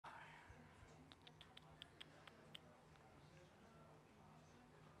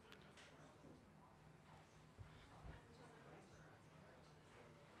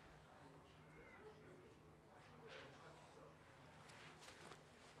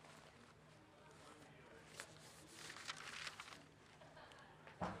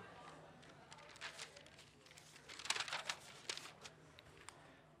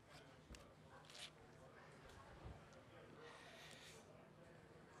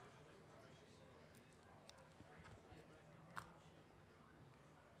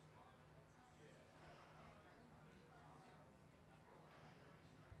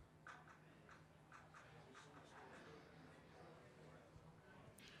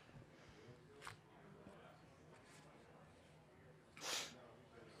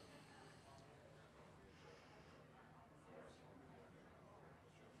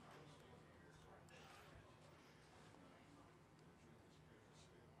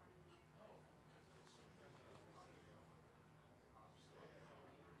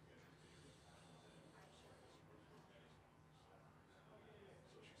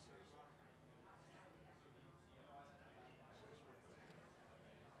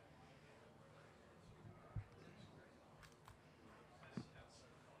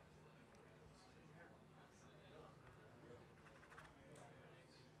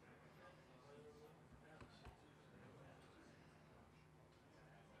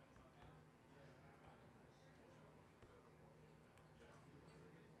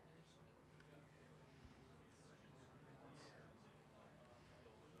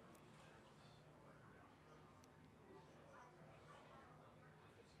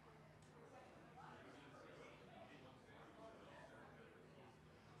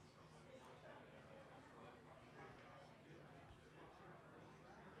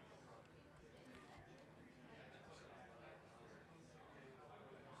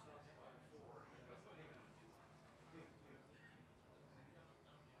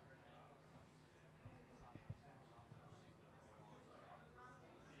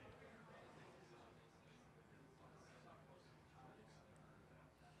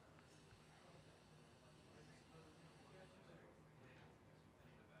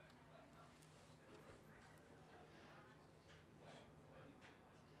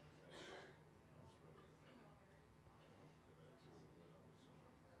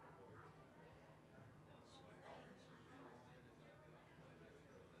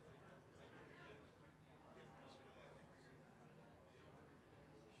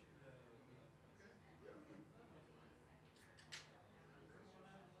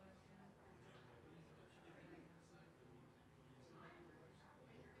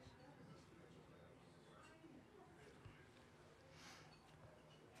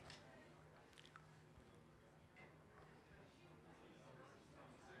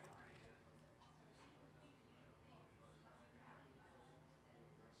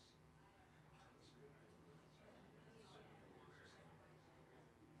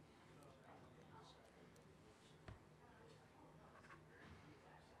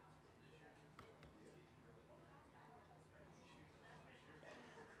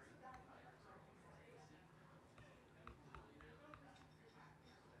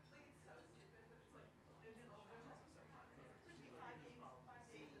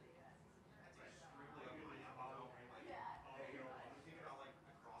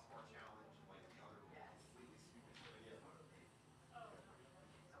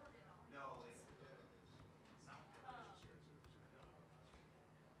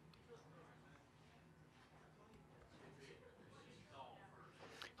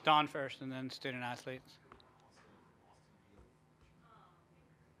Don first, and then student athletes.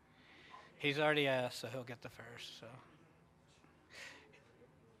 He's already asked, so he'll get the first. So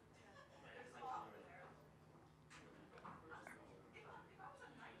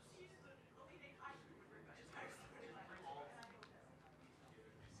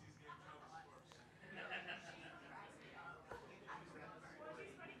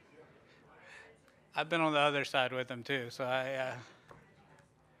I've been on the other side with him too. So I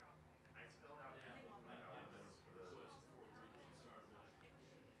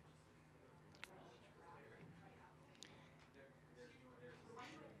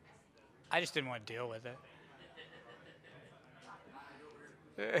just didn't want to deal with it.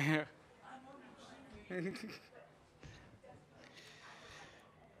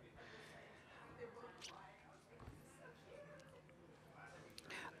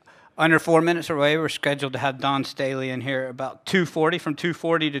 Under 4 minutes away, we're scheduled to have Don Staley in here about 2:40. From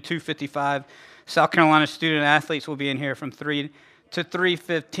 2:40 to 2:55, South Carolina student athletes will be in here from 3 to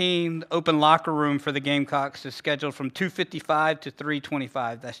 3:15. The open locker room for the Gamecocks is scheduled from 2:55 to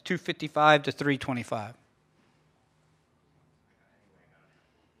 3:25. That's 2:55 to 3:25.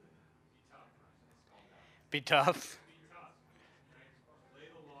 Be tough.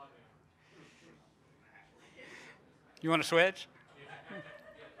 You want to switch?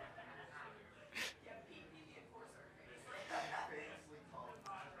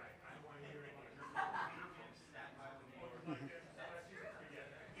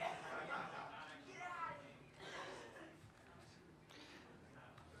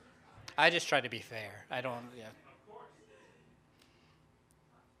 I just try to be fair. I don't. Yeah.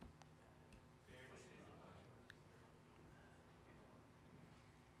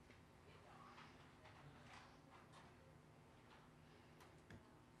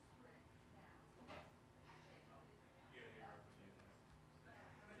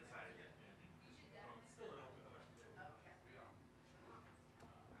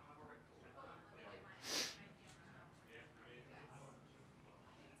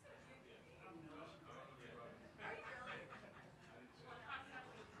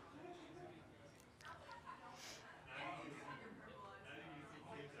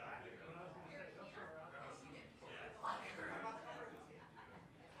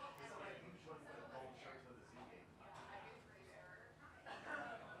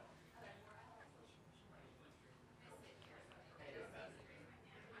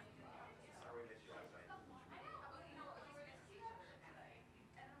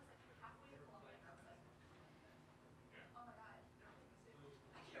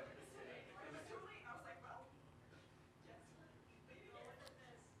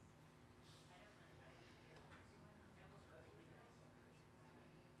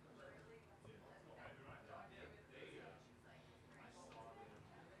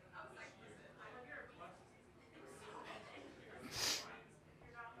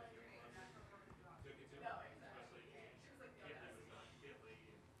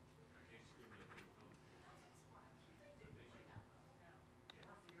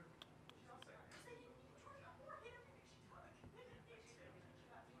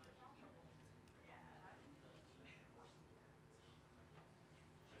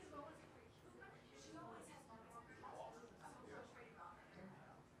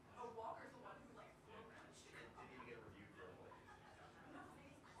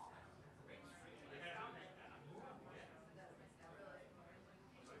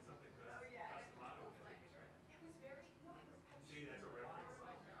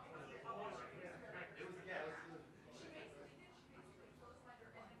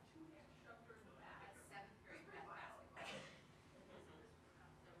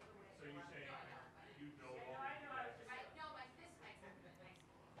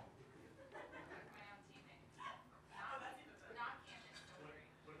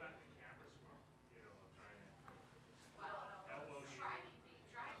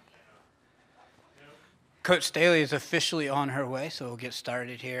 Coach Staley is officially on her way, so we'll get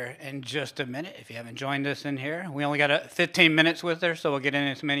started here in just a minute. If you haven't joined us in here, we only got 15 minutes with her, so we'll get in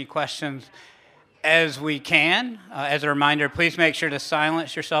as many questions as we can. As a reminder, please make sure to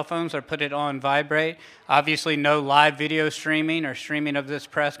silence your cell phones or put it on vibrate. Obviously, no live video streaming or streaming of this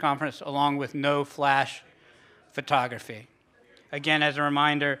press conference, along with no flash photography. Again, as a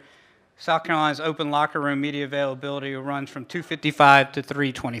reminder, South Carolina's open locker room media availability runs from 2:55 to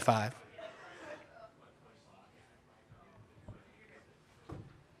 3:25.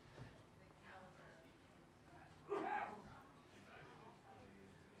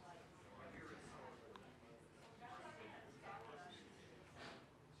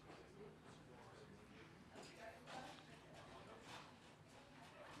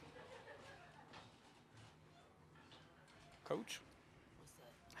 Coach,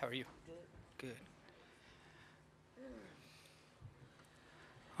 how are you? Good.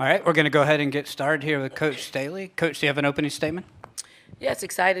 All right, we're going to go ahead and get started here with Coach Staley. Coach, do you have an opening statement? Yes,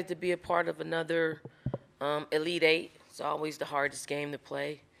 excited to be a part of another Elite Eight. It's always the hardest game to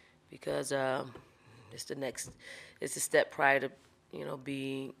play because it's a step prior to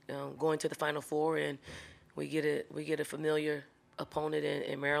being going to the Final Four, and we get a familiar opponent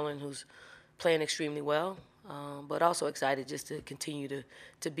in Maryland who's playing extremely well. But also excited just to continue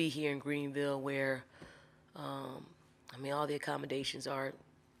to be here in Greenville, where all the accommodations are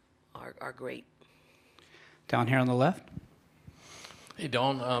great. Down here on the left. Hey,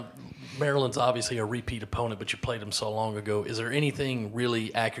 Dawn. Maryland's obviously a repeat opponent, but you played them so long ago. Is there anything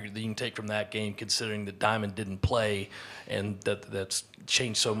really accurate that you can take from that game, considering that Diamond didn't play and that's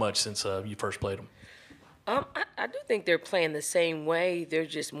changed so much since you first played them? I do think they're playing the same way. They're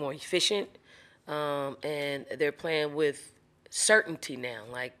just more efficient, and they're playing with certainty now.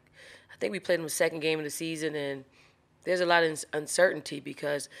 Like, I think we played them the second game of the season, and there's a lot of uncertainty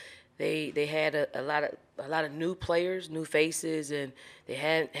because they had a lot of new players, new faces, and they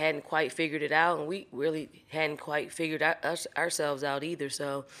hadn't quite figured it out, and we really hadn't quite figured ourselves out either.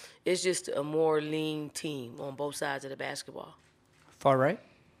 So it's just a more lean team on both sides of the basketball. Far right.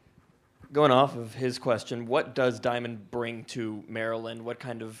 Going off of his question, what does Diamond bring to Maryland? What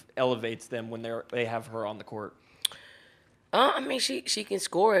kind of elevates them when they have her on the court? She can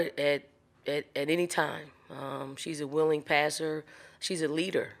score at any time. She's a willing passer. She's a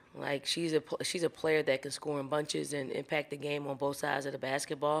leader. Like, she's a player that can score in bunches and impact the game on both sides of the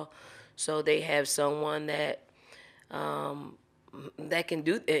basketball. So they have someone that can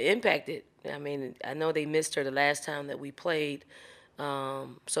impact it. I mean, I know they missed her the last time that we played,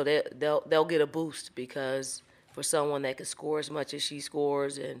 so they'll get a boost because for someone that can score as much as she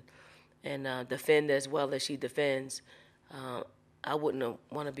scores and defend as well as she defends, I wouldn't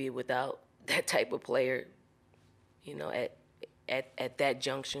want to be without that type of player, at that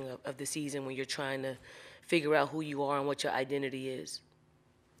junction of the season when you're trying to figure out who you are and what your identity is.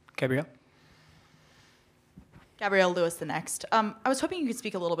 Gabrielle Lewis, the next. I was hoping you could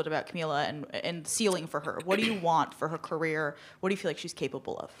speak a little bit about Camila and ceiling for her. What do you want for her career? What do you feel like she's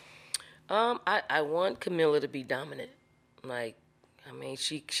capable of? I want Camila to be dominant.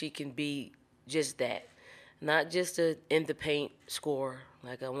 She can be just that, not just a in the paint scorer.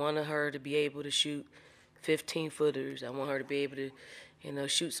 Like, I wanted her to be able to shoot 15-footers. I want her to be able to,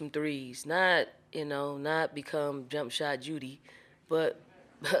 shoot some threes. Not become jump shot Judy, but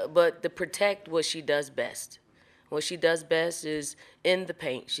to protect what she does best. What she does best is in the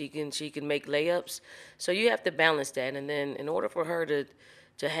paint. She can make layups. So you have to balance that. And then in order for her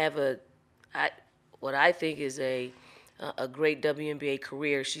to have what I think is a great WNBA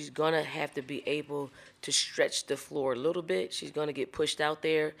career, she's gonna have to be able to stretch the floor a little bit. She's gonna get pushed out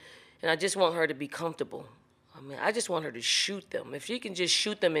there. And I just want her to be comfortable. I just want her to shoot them. If she can just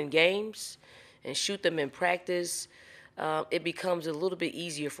shoot them in games and shoot them in practice, it becomes a little bit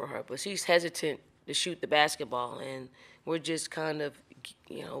easier for her. But she's hesitant to shoot the basketball, and we're just kind of,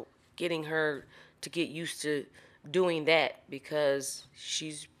 getting her to get used to doing that because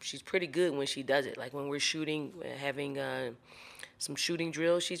she's pretty good when she does it. Like, when we're shooting, having some shooting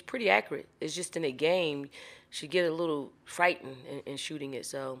drills, she's pretty accurate. It's just in a game, she get a little frightened in shooting it.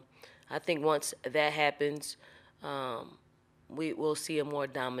 So I think once that happens, we'll see a more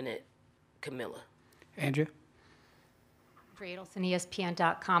dominant Camila. Andrea. Adelson,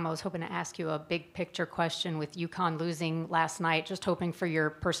 ESPN.com. I was hoping to ask you a big picture question with UConn losing last night. Just hoping for your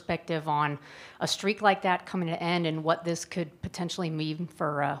perspective on a streak like that coming to end and what this could potentially mean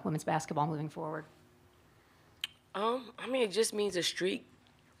for women's basketball moving forward. It just means a streak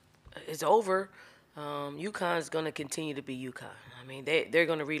is over. UConn's going to continue to be UConn. They're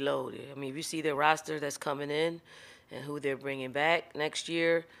going to reload. If you see their roster that's coming in and who they're bringing back next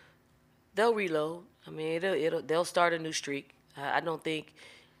year, they'll reload. They'll start a new streak. I don't think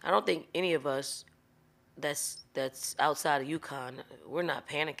any of us that's outside of UConn, we're not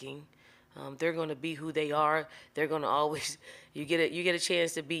panicking. They're going to be who they are. They're going to always. You get a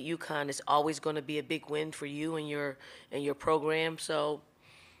chance to beat UConn. It's always going to be a big win for you and your program. So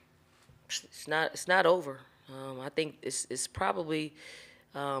it's not over. I think it's probably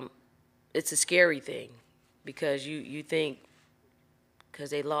it's a scary thing because you think because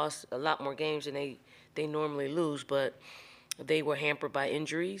they lost a lot more games than they normally lose, but they were hampered by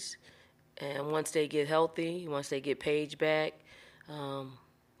injuries. And once they get healthy, once they get Paige back,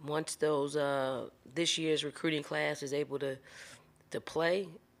 once those this year's recruiting class is able to play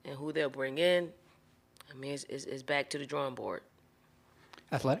and who they'll bring in, it's back to the drawing board.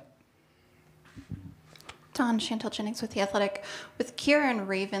 Athletic. Don Chantel Jennings with The Athletic. With Kiera and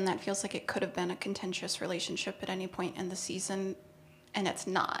Raven, that feels like it could have been a contentious relationship at any point in the season, and it's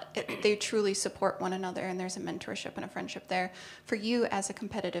not. They truly support one another, and there's a mentorship and a friendship there. For you as a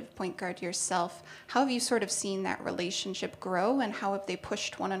competitive point guard yourself, how have you sort of seen that relationship grow, and how have they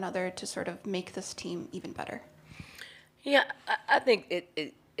pushed one another to sort of make this team even better? Yeah, I think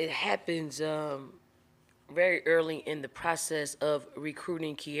it happens very early in the process of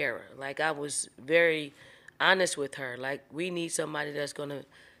recruiting Kiera. Like, I was very honest with her. Like, we need somebody that's gonna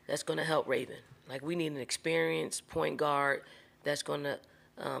help Raven. Like, we need an experienced point guard that's gonna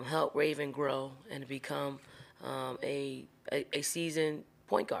help Raven grow and become a seasoned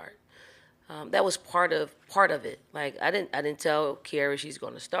point guard. That was part of it. Like, I didn't tell Kiera she's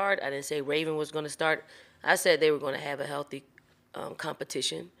going to start. I didn't say Raven was going to start. I said they were going to have a healthy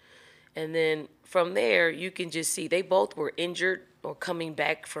competition. And then from there, you can just see they both were injured or coming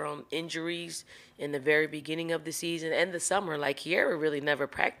back from injuries in the very beginning of the season and the summer. Like, Kiera really never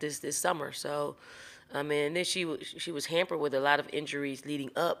practiced this summer. So, I mean, then she was hampered with a lot of injuries leading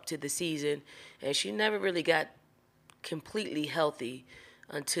up to the season, and she never really got completely healthy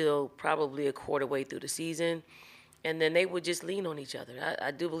until probably a quarter way through the season. And then they would just lean on each other.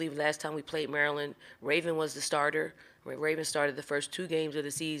 I do believe last time we played Maryland, Raven was the starter. Raven started the first 2 games of the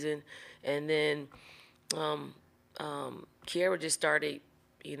season. And then Kiera just started,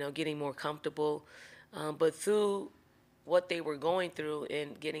 getting more comfortable. But through what they were going through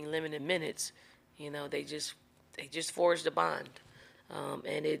and getting limited minutes, they just forged a bond.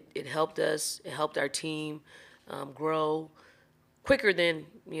 And it helped us. It helped our team grow quicker than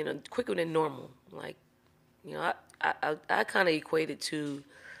normal. Like, I kind of equated to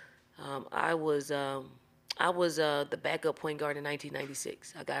I was the backup point guard in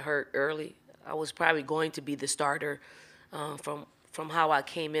 1996. I got hurt early. I was probably going to be the starter from how I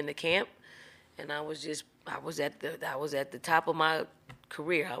came into camp, and I was at the top of my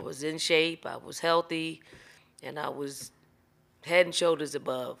career. I was in shape. I was healthy, and I was head and shoulders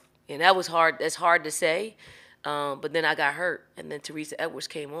above. And that was hard. That's hard to say. But then I got hurt, and then Teresa Edwards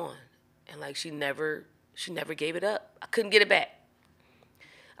came on, and like she never gave it up. I couldn't get it back.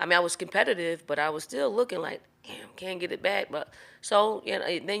 I mean, I was competitive, but I was still looking like, damn, can't get it back. But so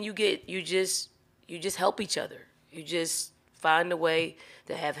then you just help each other. You just find a way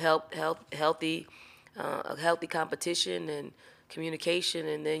to have healthy competition and communication,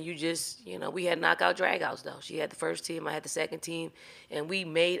 and then you just we had knockout dragouts though. She had the first team, I had the second team, and we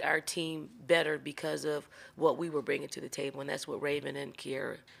made our team better because of what we were bringing to the table, and that's what Raven and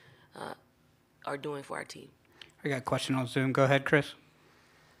Kiera are doing for our team. We got a question on Zoom. Go ahead, Chris.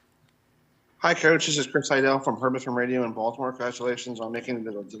 Hi, Coach. This is Chris Heidel from Hermiston Radio in Baltimore. Congratulations on making it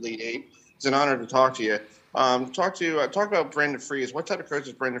to the Elite Eight. It's an honor to talk to you. Talk about Brandon Freeze. What type of coach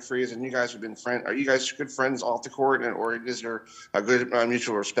is Brandon Freeze? And you guys have been friends. Are you guys good friends off the court, or is there a good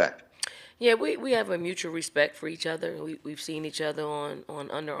mutual respect? Yeah, we have a mutual respect for each other. We've seen each other on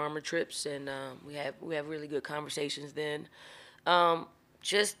Under Armour trips, and we have really good conversations. Then,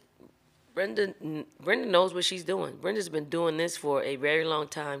 just Brenda knows what she's doing. Brenda's been doing this for a very long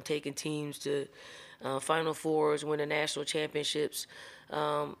time, taking teams to Final Fours, winning national championships.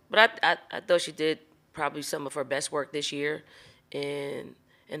 But I thought she did probably some of her best work this year, in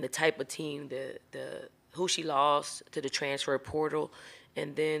the type of team, who she lost to the transfer portal,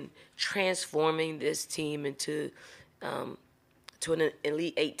 and then transforming this team into to an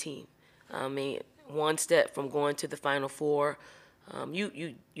Elite Eight team. I mean, one step from going to the Final Four.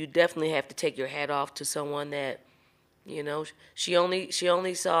 You definitely have to take your hat off to someone that, she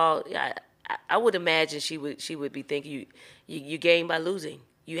only saw. I would imagine she would be thinking you gain by losing.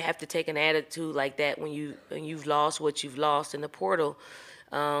 You have to take an attitude like that when you've lost what you've lost in the portal,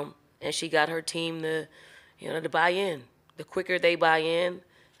 and she got her team to buy in. The quicker they buy in,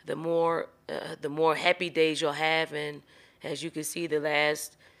 the more happy days you'll have. And as you can see,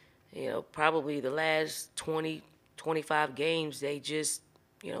 probably the last 20, 25 games, they just,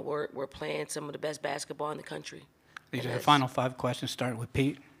 we're playing some of the best basketball in the country. These are the final 5 questions, starting with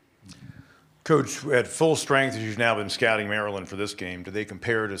Pete. Coach, at full strength, as you've now been scouting Maryland for this game, do they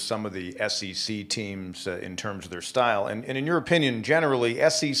compare to some of the SEC teams in terms of their style? And in your opinion, generally,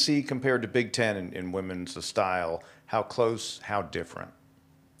 SEC compared to Big Ten in women's style, how close, how different?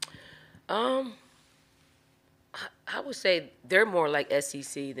 I would say they're more like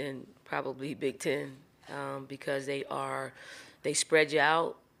SEC than probably Big Ten, because they spread you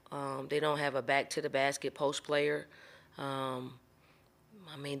out. They don't have a back-to-the-basket post player. I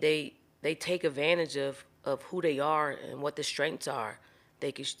mean, they take advantage of who they are and what the strengths are.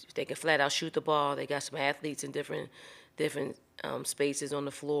 They can flat out shoot the ball. They got some athletes in different spaces on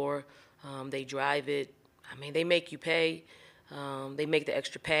the floor. They drive it. I mean, they make you pay. They make the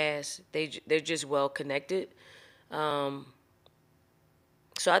extra pass. They're just well connected. So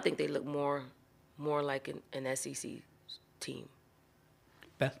I think they look more like an SEC team.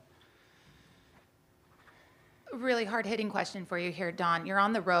 Beth? Really hard-hitting question for you here, Dawn. You're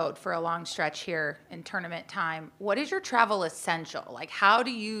on the road for a long stretch here in tournament time. What is your travel essential? Like, how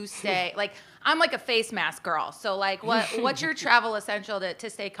do you stay? Like, I'm like a face mask girl. So, like, what's your travel essential to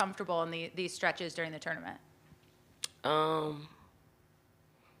stay comfortable in these stretches during the tournament?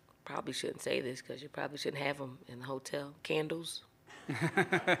 Probably shouldn't say this because you probably shouldn't have them in the hotel. Candles.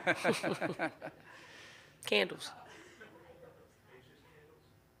 Candles.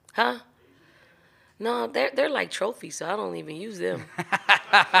 Huh? No, they're like trophies, so I don't even use them.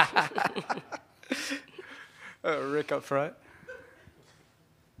 Rick up front.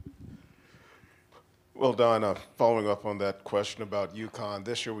 Well, Don, following up on that question about UConn,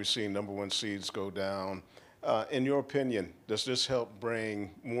 this year we've seen number 1 seeds go down. In your opinion, does this help bring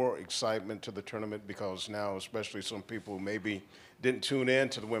more excitement to the tournament? Because now, especially some people who maybe didn't tune in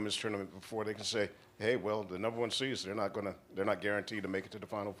to the women's tournament before, they can say, hey, well, the number 1 seeds, they're not guaranteed to make it to the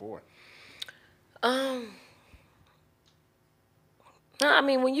Final Four. No, I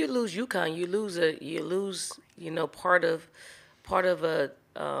mean, when you lose UConn, you lose part of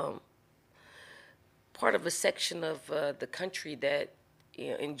a section of the country that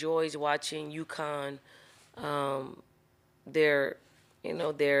enjoys watching UConn, their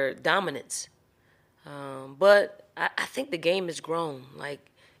dominance. But I think the game has grown. Like,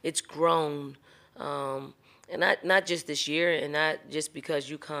 it's grown, and not just this year, and not just because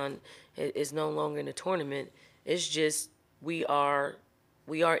UConn is no longer in the tournament. It's just we are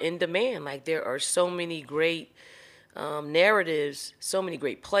in demand. Like, there are so many great narratives, so many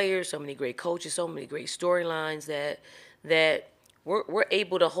great players, so many great coaches, so many great storylines that we're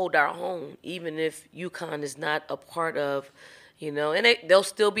able to hold our own, even if UConn is not a part of, and they'll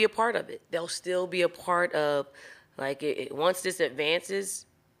still be a part of it. They'll still be a part of, like, once this advances,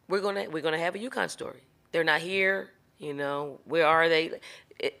 we're gonna have a UConn story. They're not here, where are they?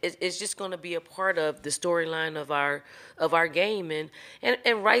 It's just going to be a part of the storyline of our game,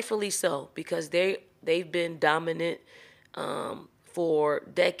 and rightfully so, because they've been dominant for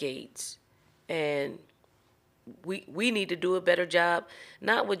decades, and we need to do a better job,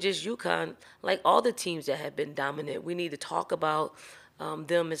 not with just UConn, like all the teams that have been dominant. We need to talk about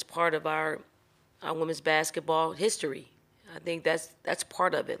them as part of our women's basketball history. I think that's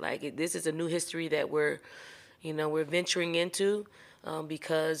part of it. Like, this is a new history that we're venturing into.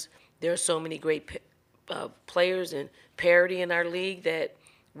 Because there are so many great players and parity in our league that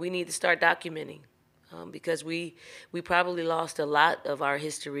we need to start documenting. Because we probably lost a lot of our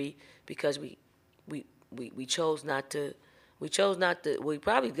history because we chose not to. We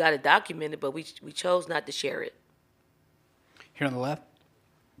probably got it documented, but we chose not to share it. Here on the left.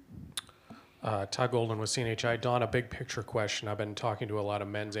 Todd Golden with CNHI. Dawn, a big picture question. I've been talking to a lot of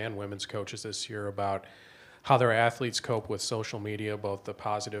men's and women's coaches this year about how their athletes cope with social media, both the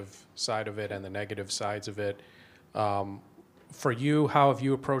positive side of it and the negative sides of it. For you, how have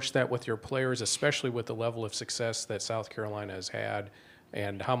you approached that with your players, especially with the level of success that South Carolina has had,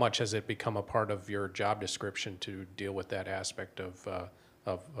 and how much has it become a part of your job description to deal with that aspect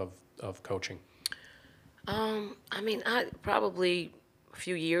of coaching? I mean, I probably a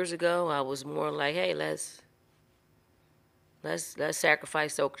few years ago, I was more like, hey, let's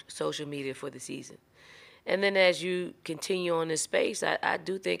sacrifice social media for the season. And then as you continue on this space, I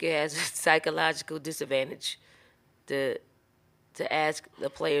do think it has a psychological disadvantage to ask the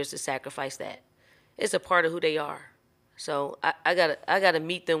players to sacrifice that. It's a part of who they are. So I gotta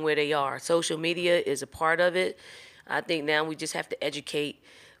meet them where they are. Social media is a part of it. I think now we just have to educate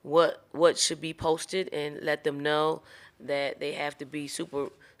what should be posted and let them know that they have to be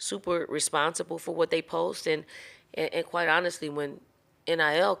super responsible for what they post. And quite honestly, when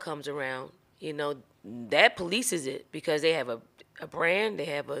NIL comes around, that polices it because they have a brand, they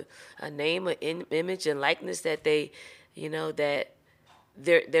have a name, an image, and likeness that they, that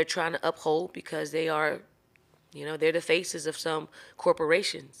they're trying to uphold because they are, they're the faces of some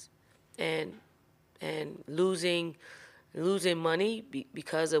corporations, and losing money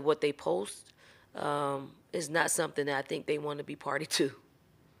because of what they post is not something that I think they want to be party to.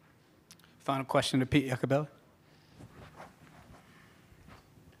 Final question to Pete Iacobelli.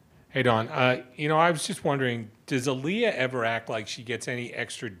 Hey, Dawn. I was just wondering, does Aaliyah ever act like she gets any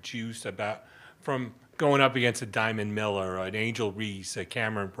extra juice from going up against a Diamond Miller or an Angel Reese, a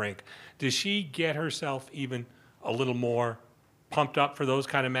Cameron Brink? Does she get herself even a little more pumped up for those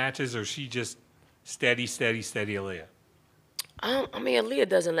kind of matches, or is she just steady Aaliyah? I mean, Aaliyah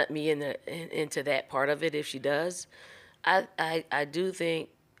doesn't let me into that part of it. If she does, I do think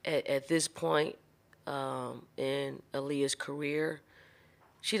at this point in Aaliyah's career,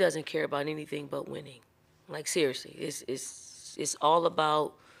 she doesn't care about anything but winning. Like seriously, it's all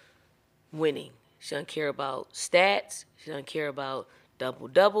about winning. She doesn't care about stats. She doesn't care about double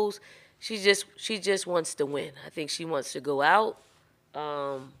doubles. She just wants to win. I think she wants to go out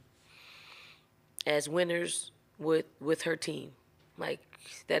as winners with her team. Like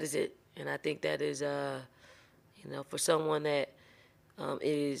that is it. And I think that is for someone that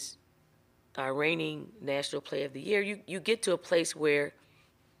is our reigning National Player of the Year, you get to a place where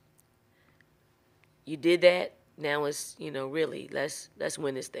you did that. Now it's really let's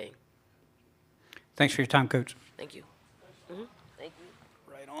win this thing. Thanks for your time, Coach. Thank you. Thank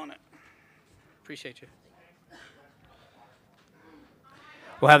you. Right on it. Appreciate you.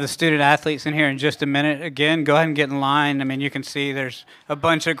 We'll have the student athletes in here in just a minute. Again, go ahead and get in line. I mean, you can see there's a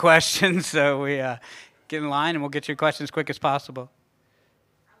bunch of questions, so we get in line and we'll get your questions as quick as possible.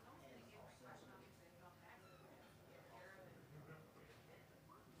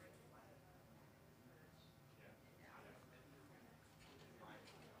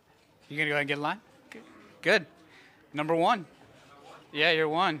 You gonna go ahead and get in line? Good. Number one. Yeah, you're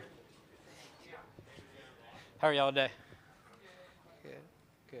one. How are y'all today?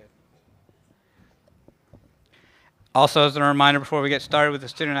 Good. Also, as a reminder before we get started with the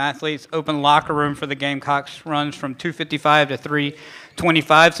student athletes, open locker room for the Gamecocks runs from 2:55 to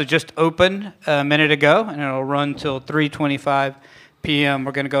 3:25. So just opened a minute ago, and it'll run till 3:25 p.m.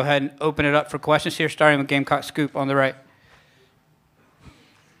 We're going to go ahead and open it up for questions here, starting with Gamecock Scoop on the right.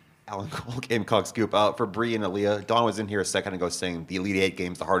 Alan Cole, Gamecock Scoop. For Bree and Aaliyah, Dawn was in here a second ago saying the Elite Eight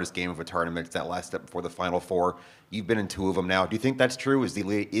game's the hardest game of a tournament. It's that last step before the Final Four. You've been in two of them now. Do you think that's true? Is the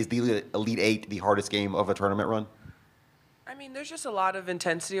Elite Eight the hardest game of a tournament run? I mean, there's just a lot of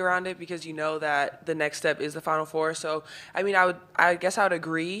intensity around it because you know that the next step is the Final Four. So, I mean, I guess I would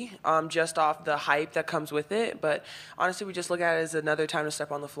agree just off the hype that comes with it. But honestly, we just look at it as another time to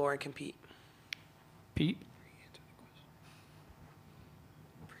step on the floor and compete. Pete?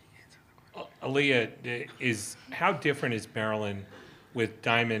 Aaliyah, how different is Maryland with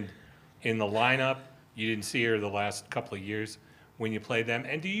Diamond in the lineup? You didn't see her the last couple of years when you played them.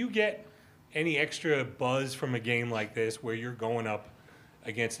 And do you get any extra buzz from a game like this where you're going up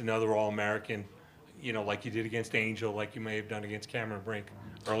against another All-American, like you did against Angel, like you may have done against Cameron Brink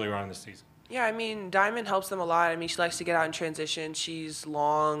earlier on this season? Yeah, I mean, Diamond helps them a lot. I mean, she likes to get out in transition. She's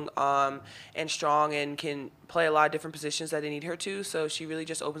long and strong and can play a lot of different positions that they need her to. So she really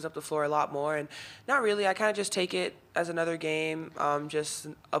just opens up the floor a lot more. And not really. I kind of just take it as another game, just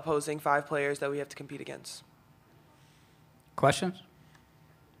opposing 5 players that we have to compete against. Questions?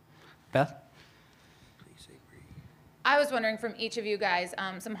 Beth? I was wondering from each of you guys,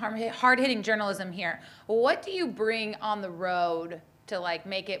 some hard-hitting journalism here. What do you bring on the road to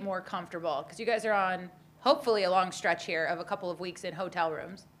make it more comfortable? Because you guys are on hopefully a long stretch here of a couple of weeks in hotel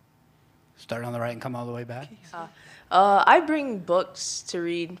rooms. Start on the right and come all the way back. I bring books to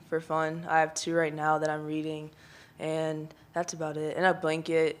read for fun. I have 2 right now that I'm reading, and that's about it. And a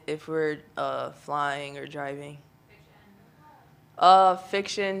blanket if we're flying or driving.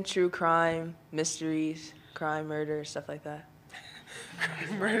 Fiction, true crime, mysteries, crime, murder, stuff like that.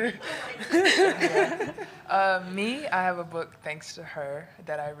 Murder. Me, I have a book thanks to her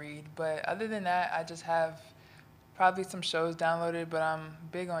that I read, but other than that, I just have probably some shows downloaded, but I'm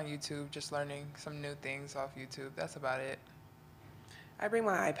big on YouTube, just learning some new things off YouTube. That's about it. I bring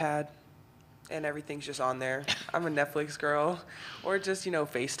my iPad, and everything's just on there. I'm a Netflix girl, or just,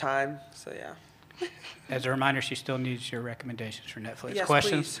 FaceTime, so yeah. As a reminder, she still needs your recommendations for Netflix. Yes,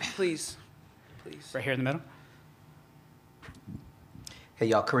 questions? Please. Right here in the middle. Hey,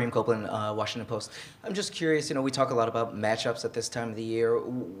 y'all. Kareem Copeland, Washington Post. I'm just curious, we talk a lot about matchups at this time of the year.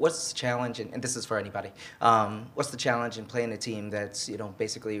 What's the challenge, and this is for anybody, what's the challenge in playing a team that's,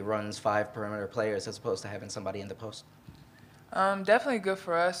 basically runs 5 perimeter players as opposed to having somebody in the post? Definitely good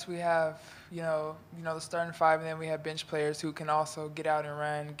for us. We have, the starting 5, and then we have bench players who can also get out and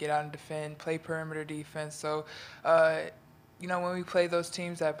run, get out and defend, play perimeter defense. So, when we play those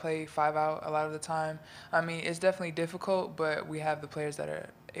teams that play 5 out a lot of the time, I mean, it's definitely difficult, but we have the players that are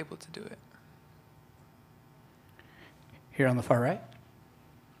able to do it. Here on the far right.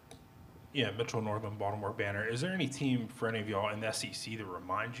 Yeah, Mitchell Northern, Baltimore Banner. Is there any team for any of y'all in the SEC that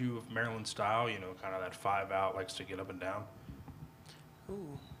reminds you of Maryland style, kind of that 5 out, likes to get up and down?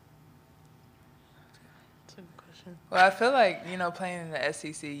 Ooh. That's a good question. Well, I feel like, playing in the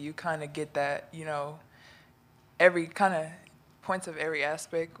SEC, you kind of get that, every kind of points of every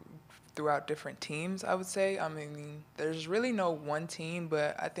aspect throughout different teams, I would say. I mean, there's really no one team,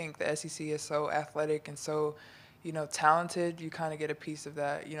 but I think the SEC is so athletic and so, talented. You kind of get a piece of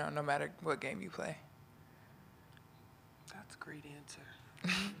that, no matter what game you play. That's a great answer.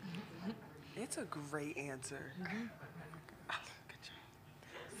 It's a great answer.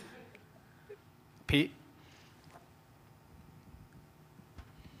 Pete?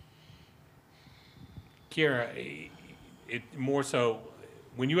 Kira, it more so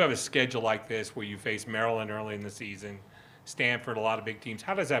when you have a schedule like this where you face Maryland early in the season, Stanford, a lot of big teams,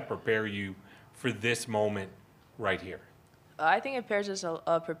 how does that prepare you for this moment right here? I think it prepares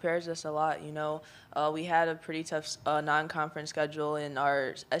us a lot. We had a pretty tough non-conference schedule, and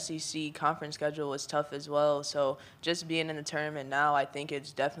our SEC conference schedule was tough as well. So just being in the tournament now, I think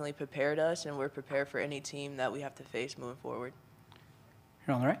it's definitely prepared us, and we're prepared for any team that we have to face moving forward.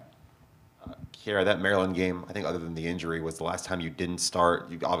 You're on the right. Kiera, that Maryland game, I think other than the injury, was the last time you didn't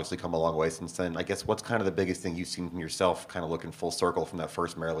start. You've obviously come a long way since then. I guess what's kind of the biggest thing you've seen from yourself, kind of looking full circle from that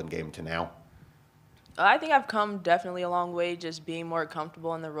first Maryland game to now? I think I've come definitely a long way just being more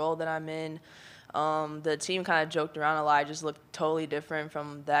comfortable in the role that I'm in. The team kind of joked around a lot. I just looked totally different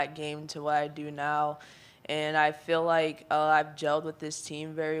from that game to what I do now. And I feel like I've gelled with this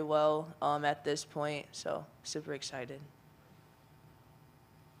team very well at this point, so super excited.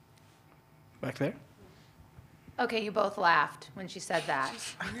 Back there. Okay, you both laughed when she said that.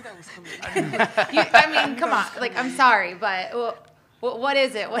 I knew that was coming. I mean, come on. Like, I'm sorry, but what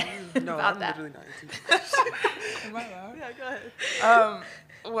is it? What No, about I'm that? literally not into Am I loud? Yeah, go ahead.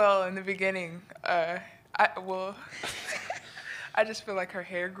 Well, in the beginning, I just feel like her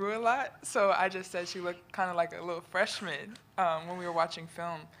hair grew a lot, so I just said she looked kind of like a little freshman when we were watching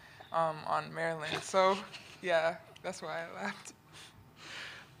film on Maryland. So, yeah, that's why I laughed.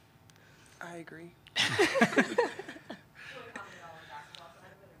 I agree.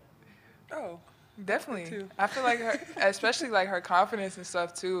 Oh, definitely. too. I feel like her, especially like her confidence and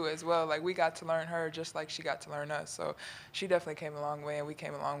stuff too, as well. Like we got to learn her just like she got to learn us. So she definitely came a long way, and we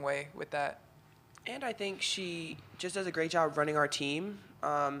came a long way with that. And I think she just does a great job running our team.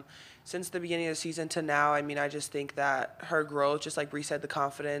 Since the beginning of the season to now, I mean, I just think that her growth, just like Bree said, the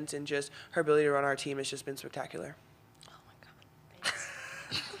confidence and just her ability to run our team has just been spectacular.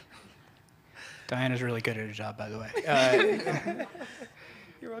 Diana's really good at her job, by the way.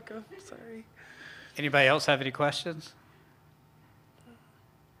 You're welcome. Sorry. Anybody else have any questions?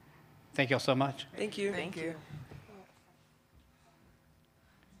 Thank you all so much. Thank you. Thank you.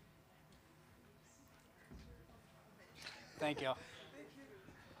 Thank you all.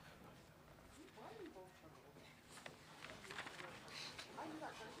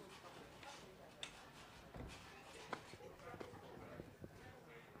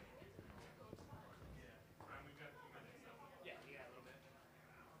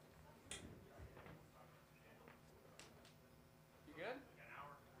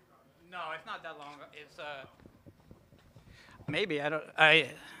 No, it's not that long. It's maybe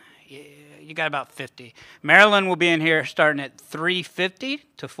you got about 50. Maryland will be in here starting at 3:50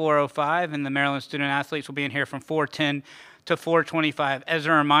 to 4:05, and the Maryland student athletes will be in here from 4:10 to 4:25. As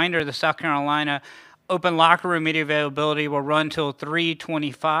a reminder, the South Carolina open locker room media availability will run till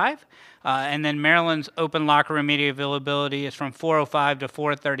 3:25, and then Maryland's open locker room media availability is from 4:05 to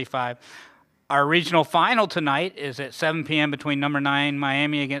 4:35. Our regional final tonight is at 7 p.m. between number 9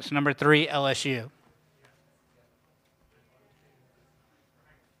 Miami against number 3 LSU.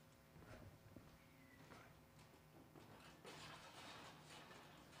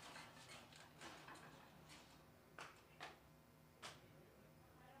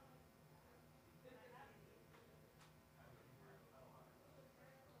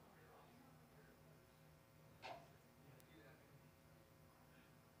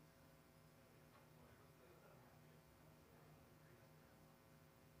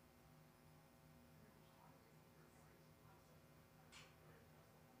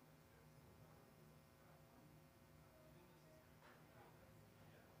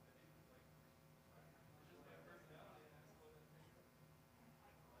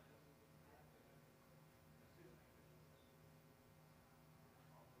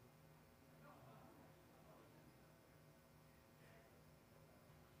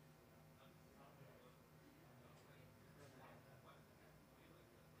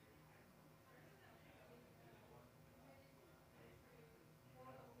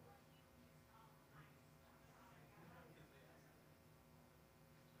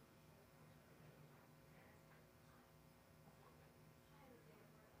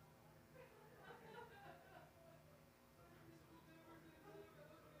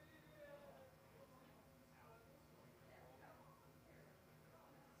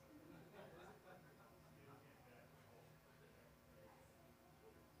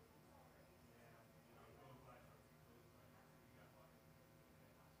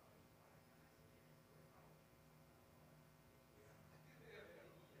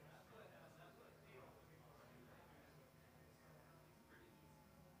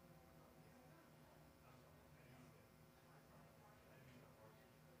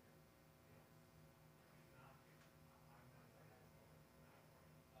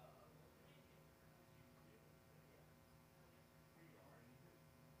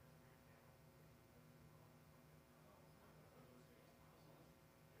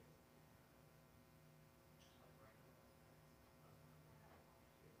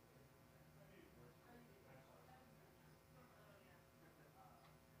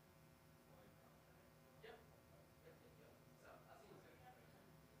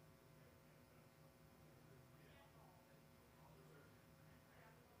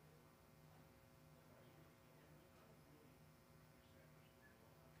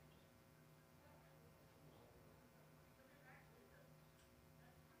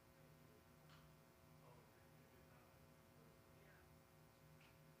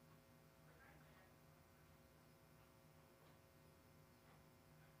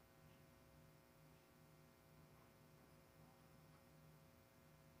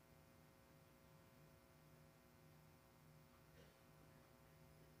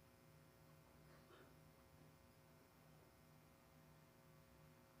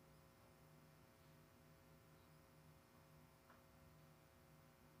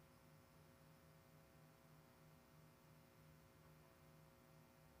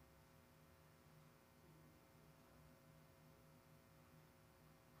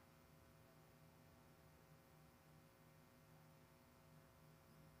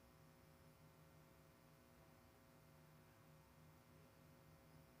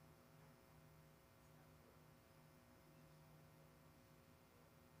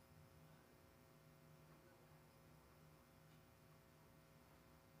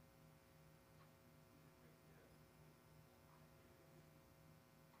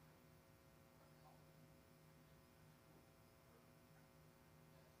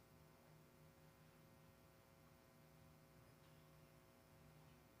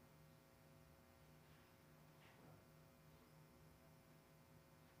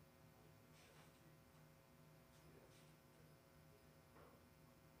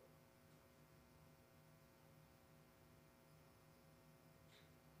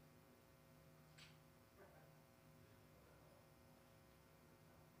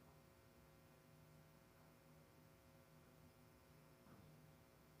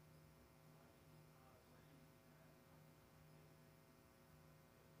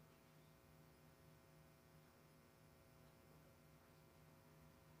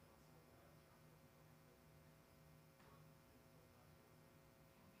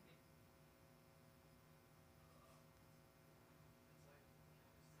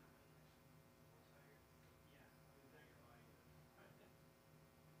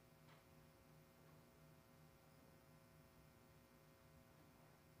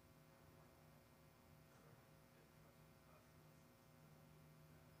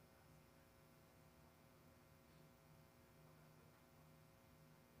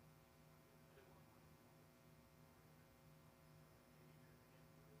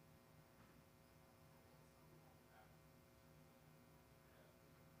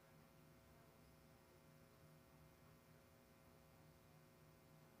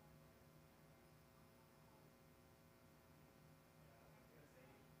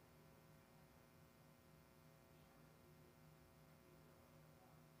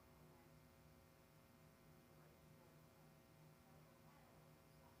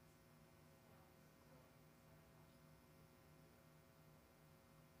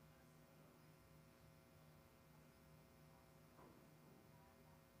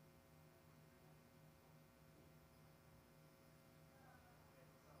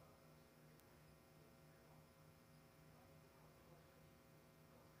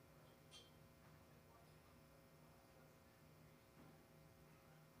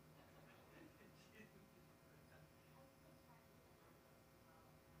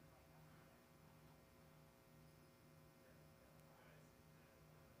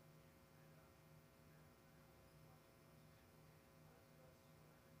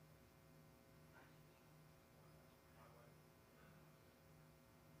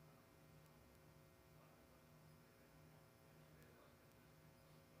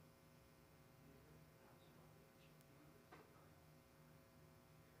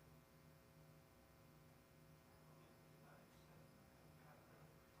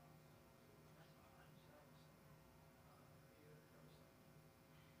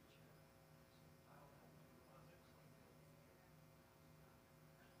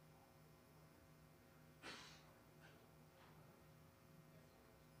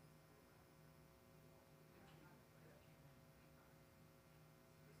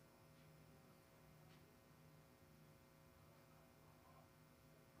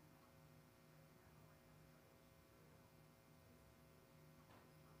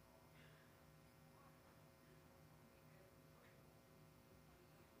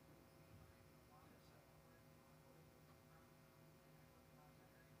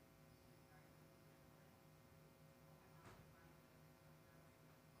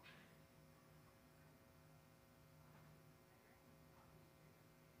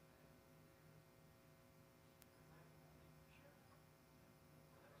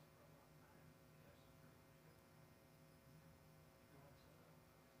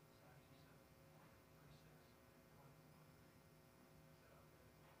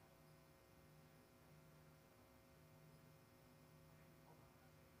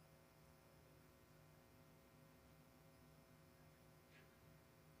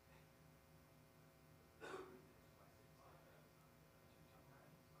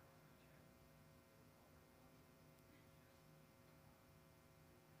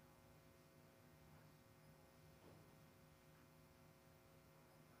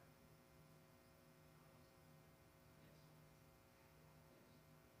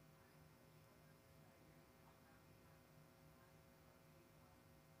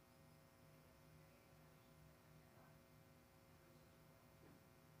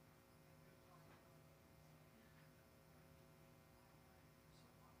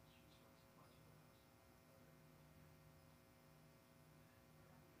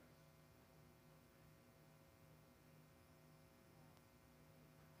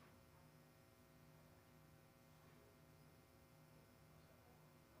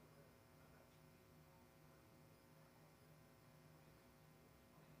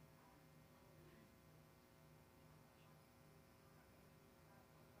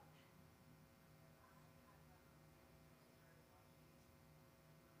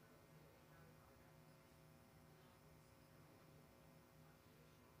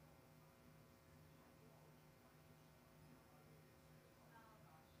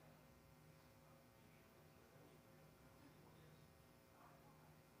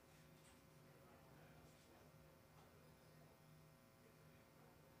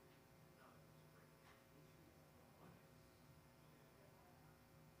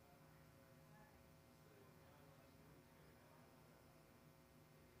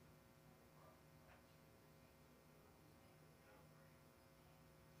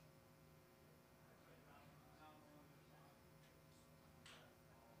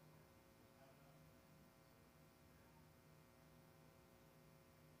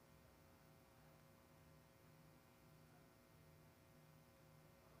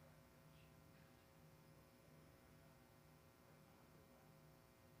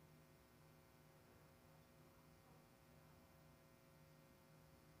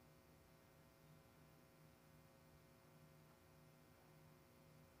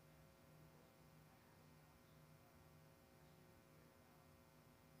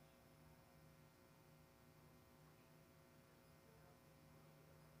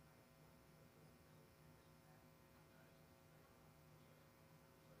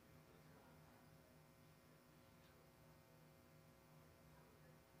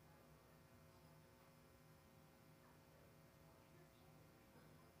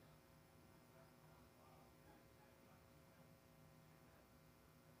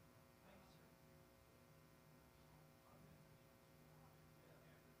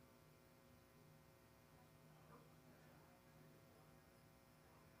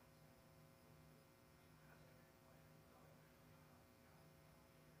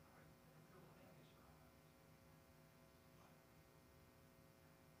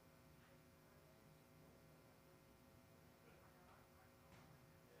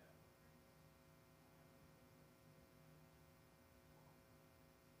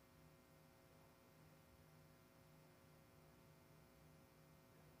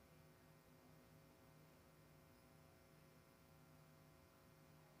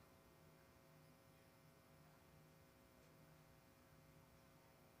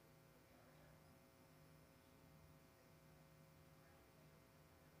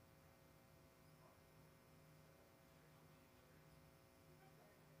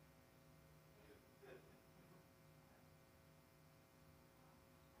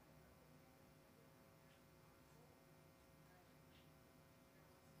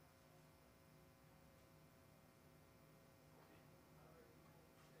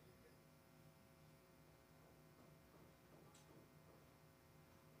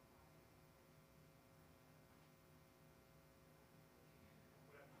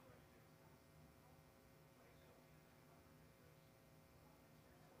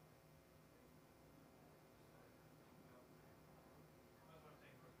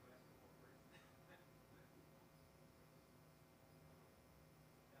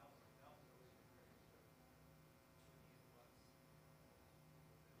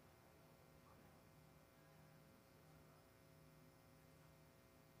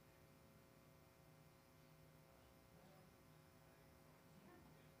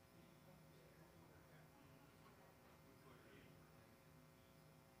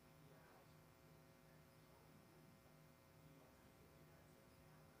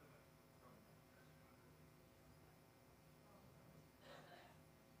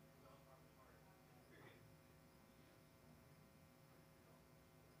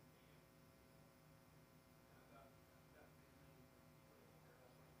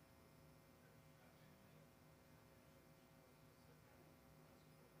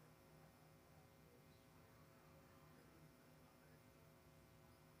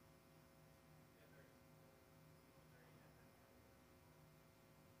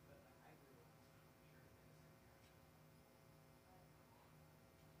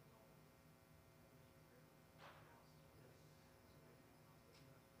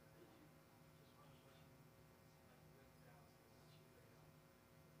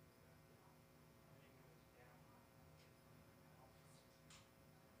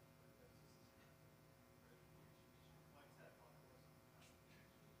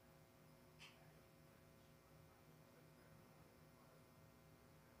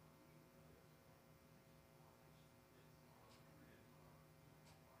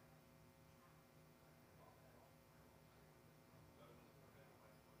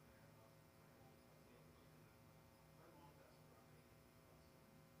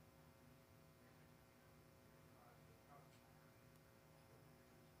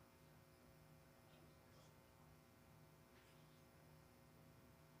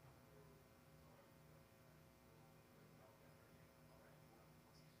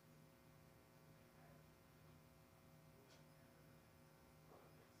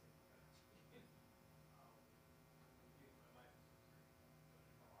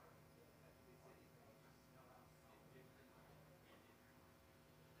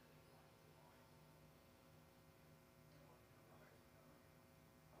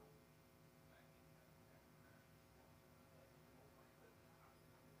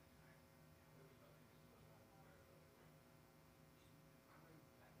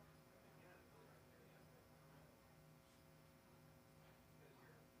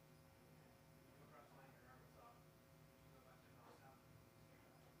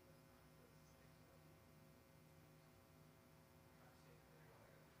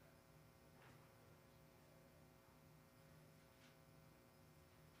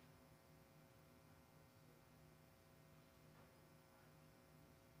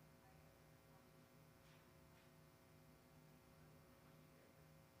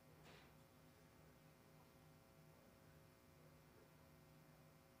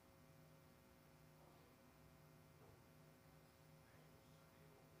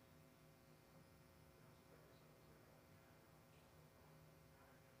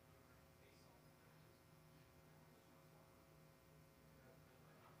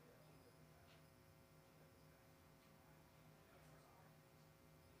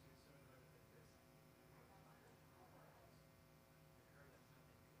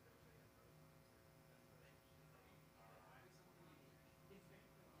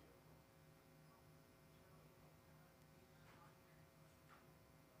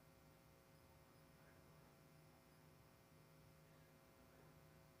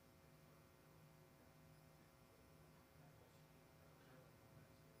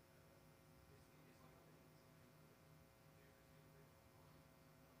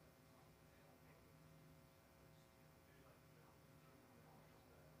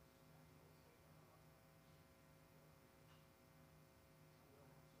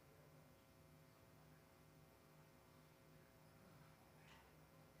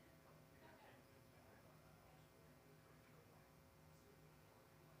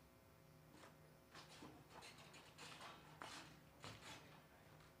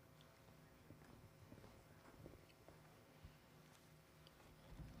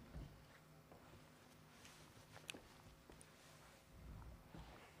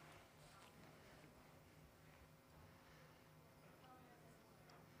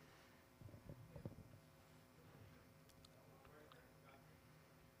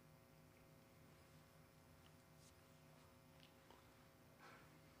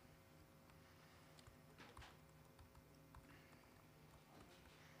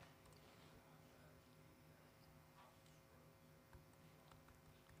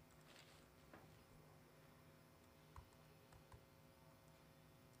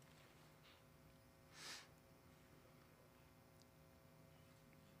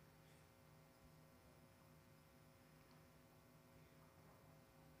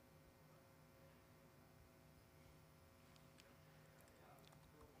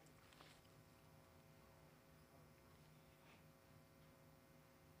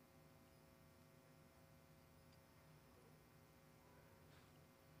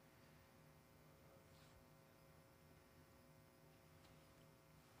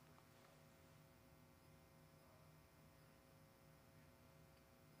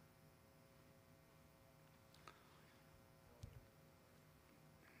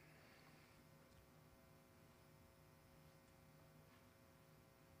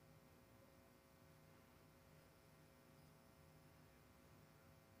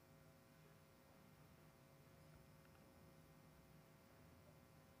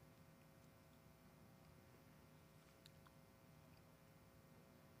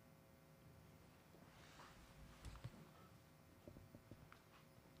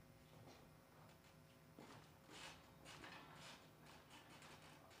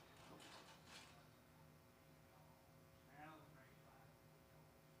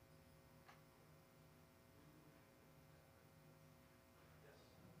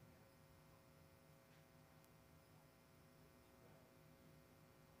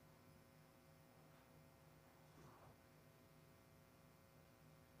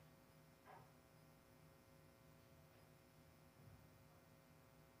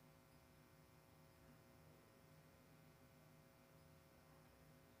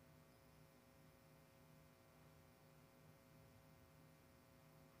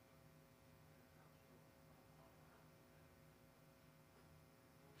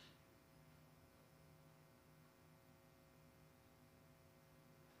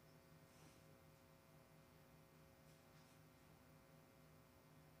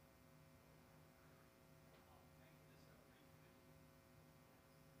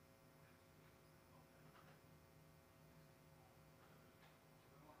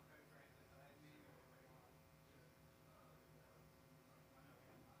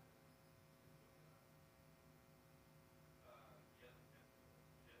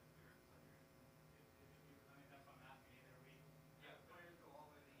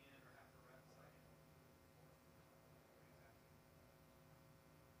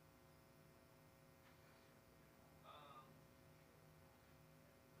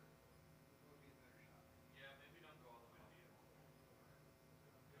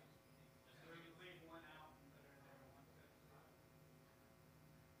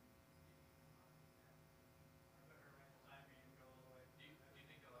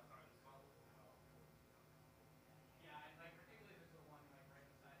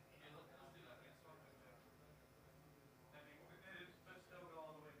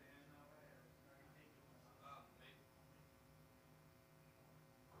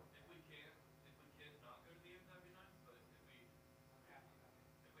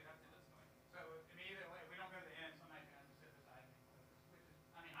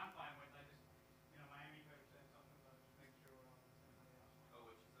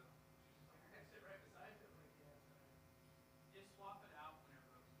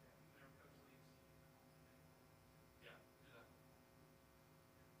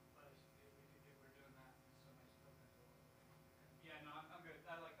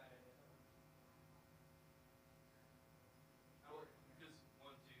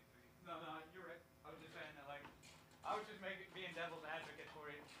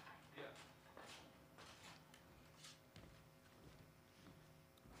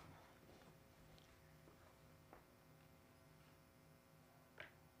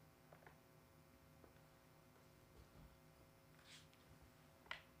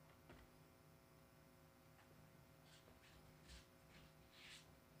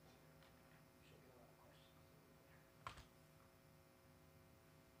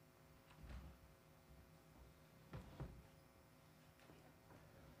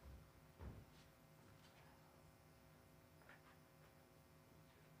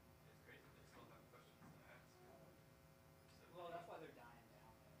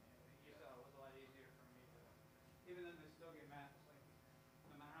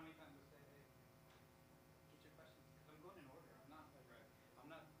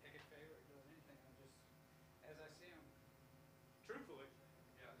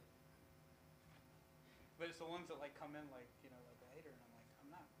 But it's the ones that like come in like later, and I'm like,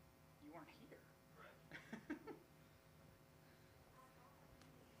 I'm not. You weren't here. Right.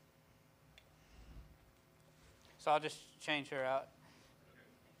 So I'll just change her out.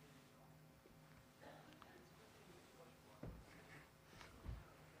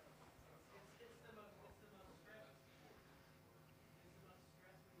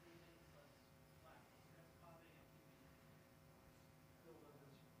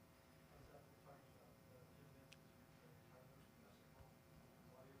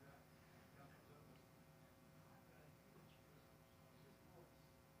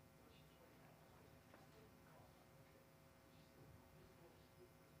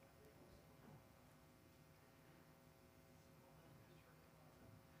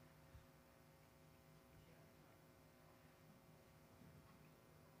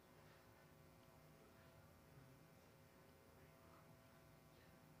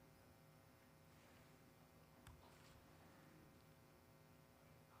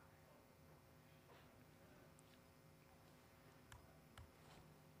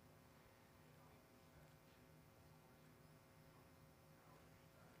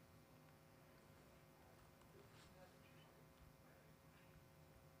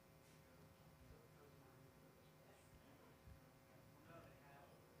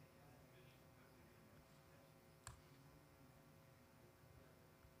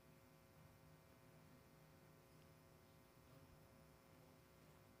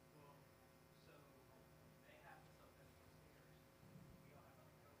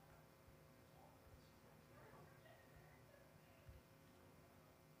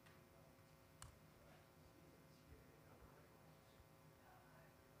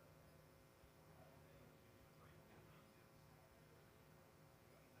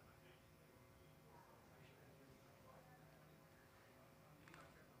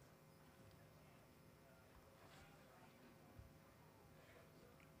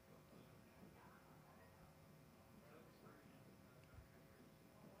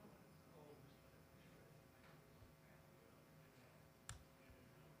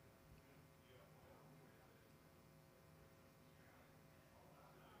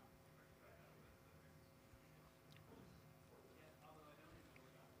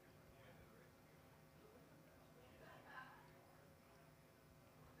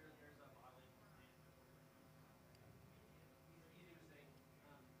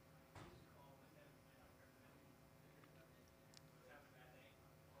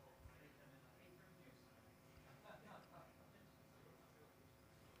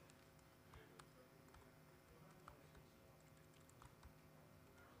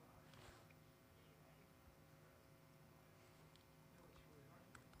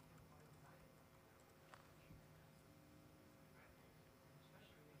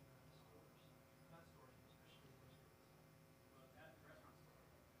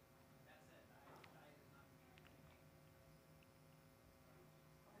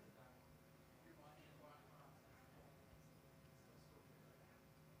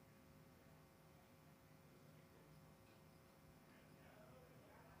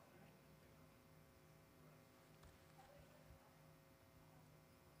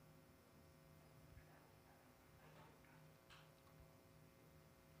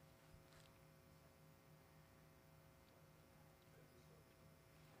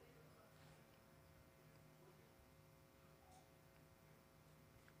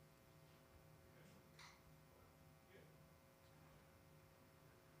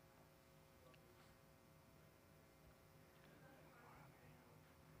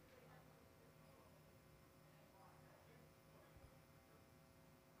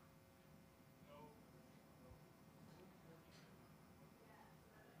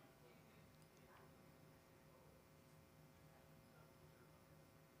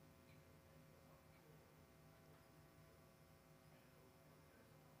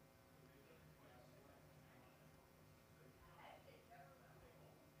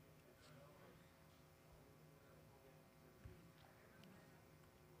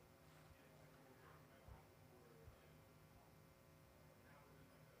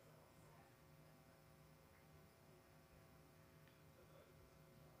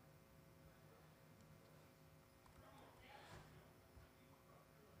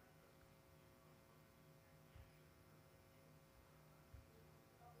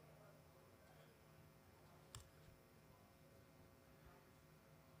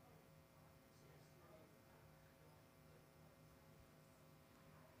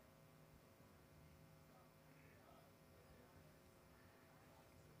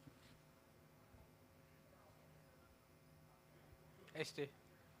 Hey, Steve.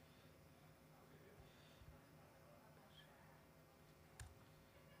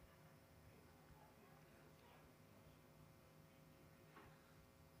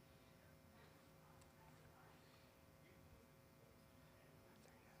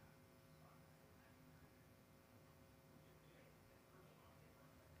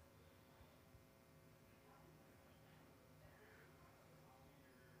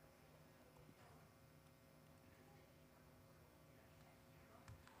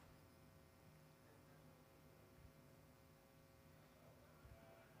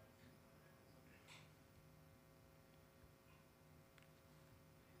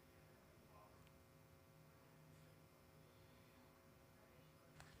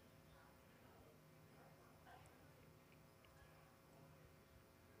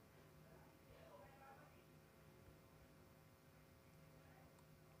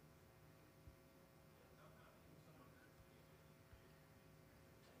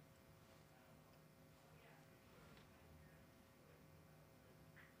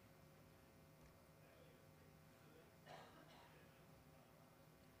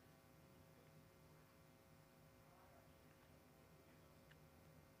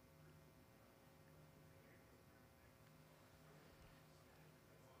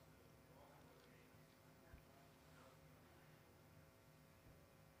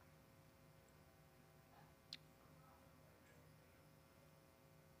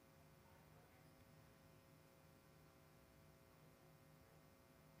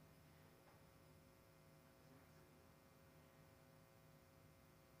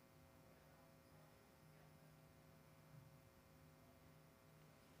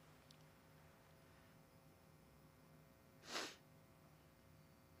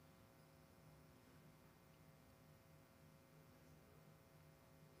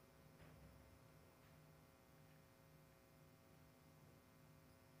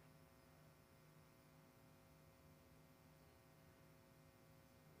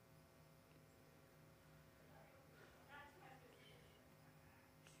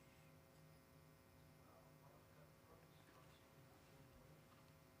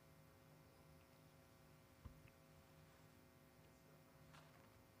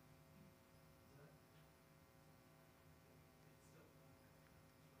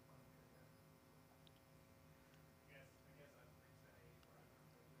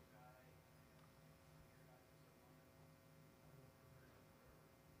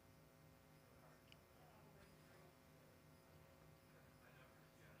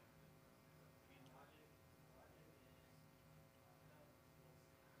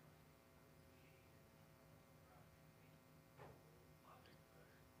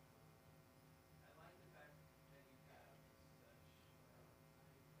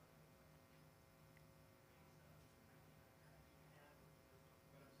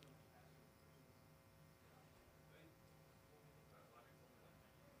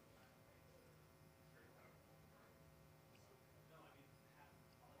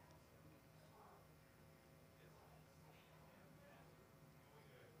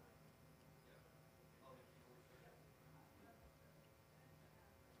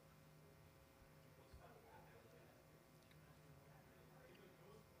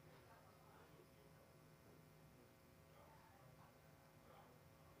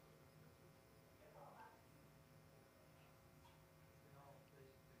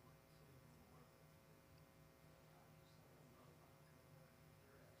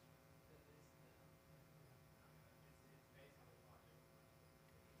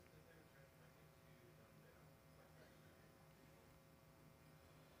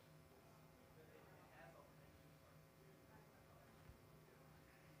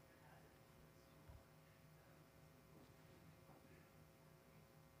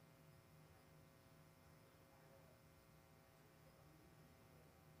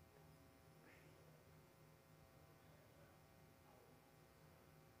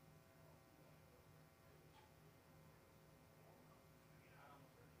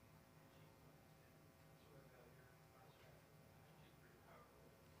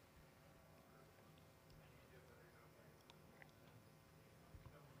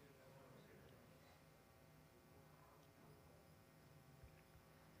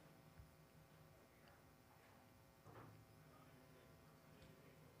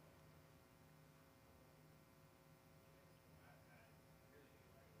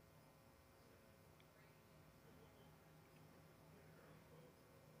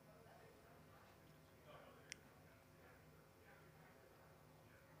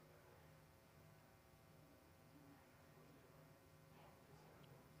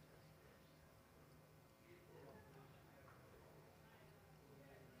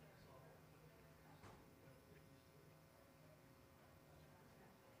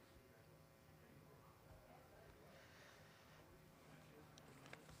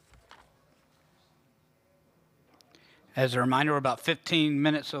 As a reminder, we're about 15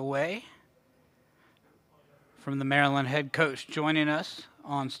 minutes away from the Maryland head coach joining us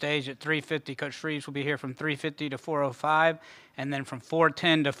on stage at 3:50. Coach Freeze will be here from 3:50 to 4:05, and then from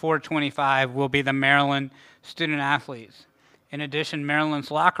 4:10 to 4:25 will be the Maryland student athletes. In addition,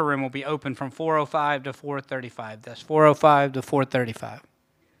 Maryland's locker room will be open from 4:05 to 4:35. That's 4:05 to 4:35.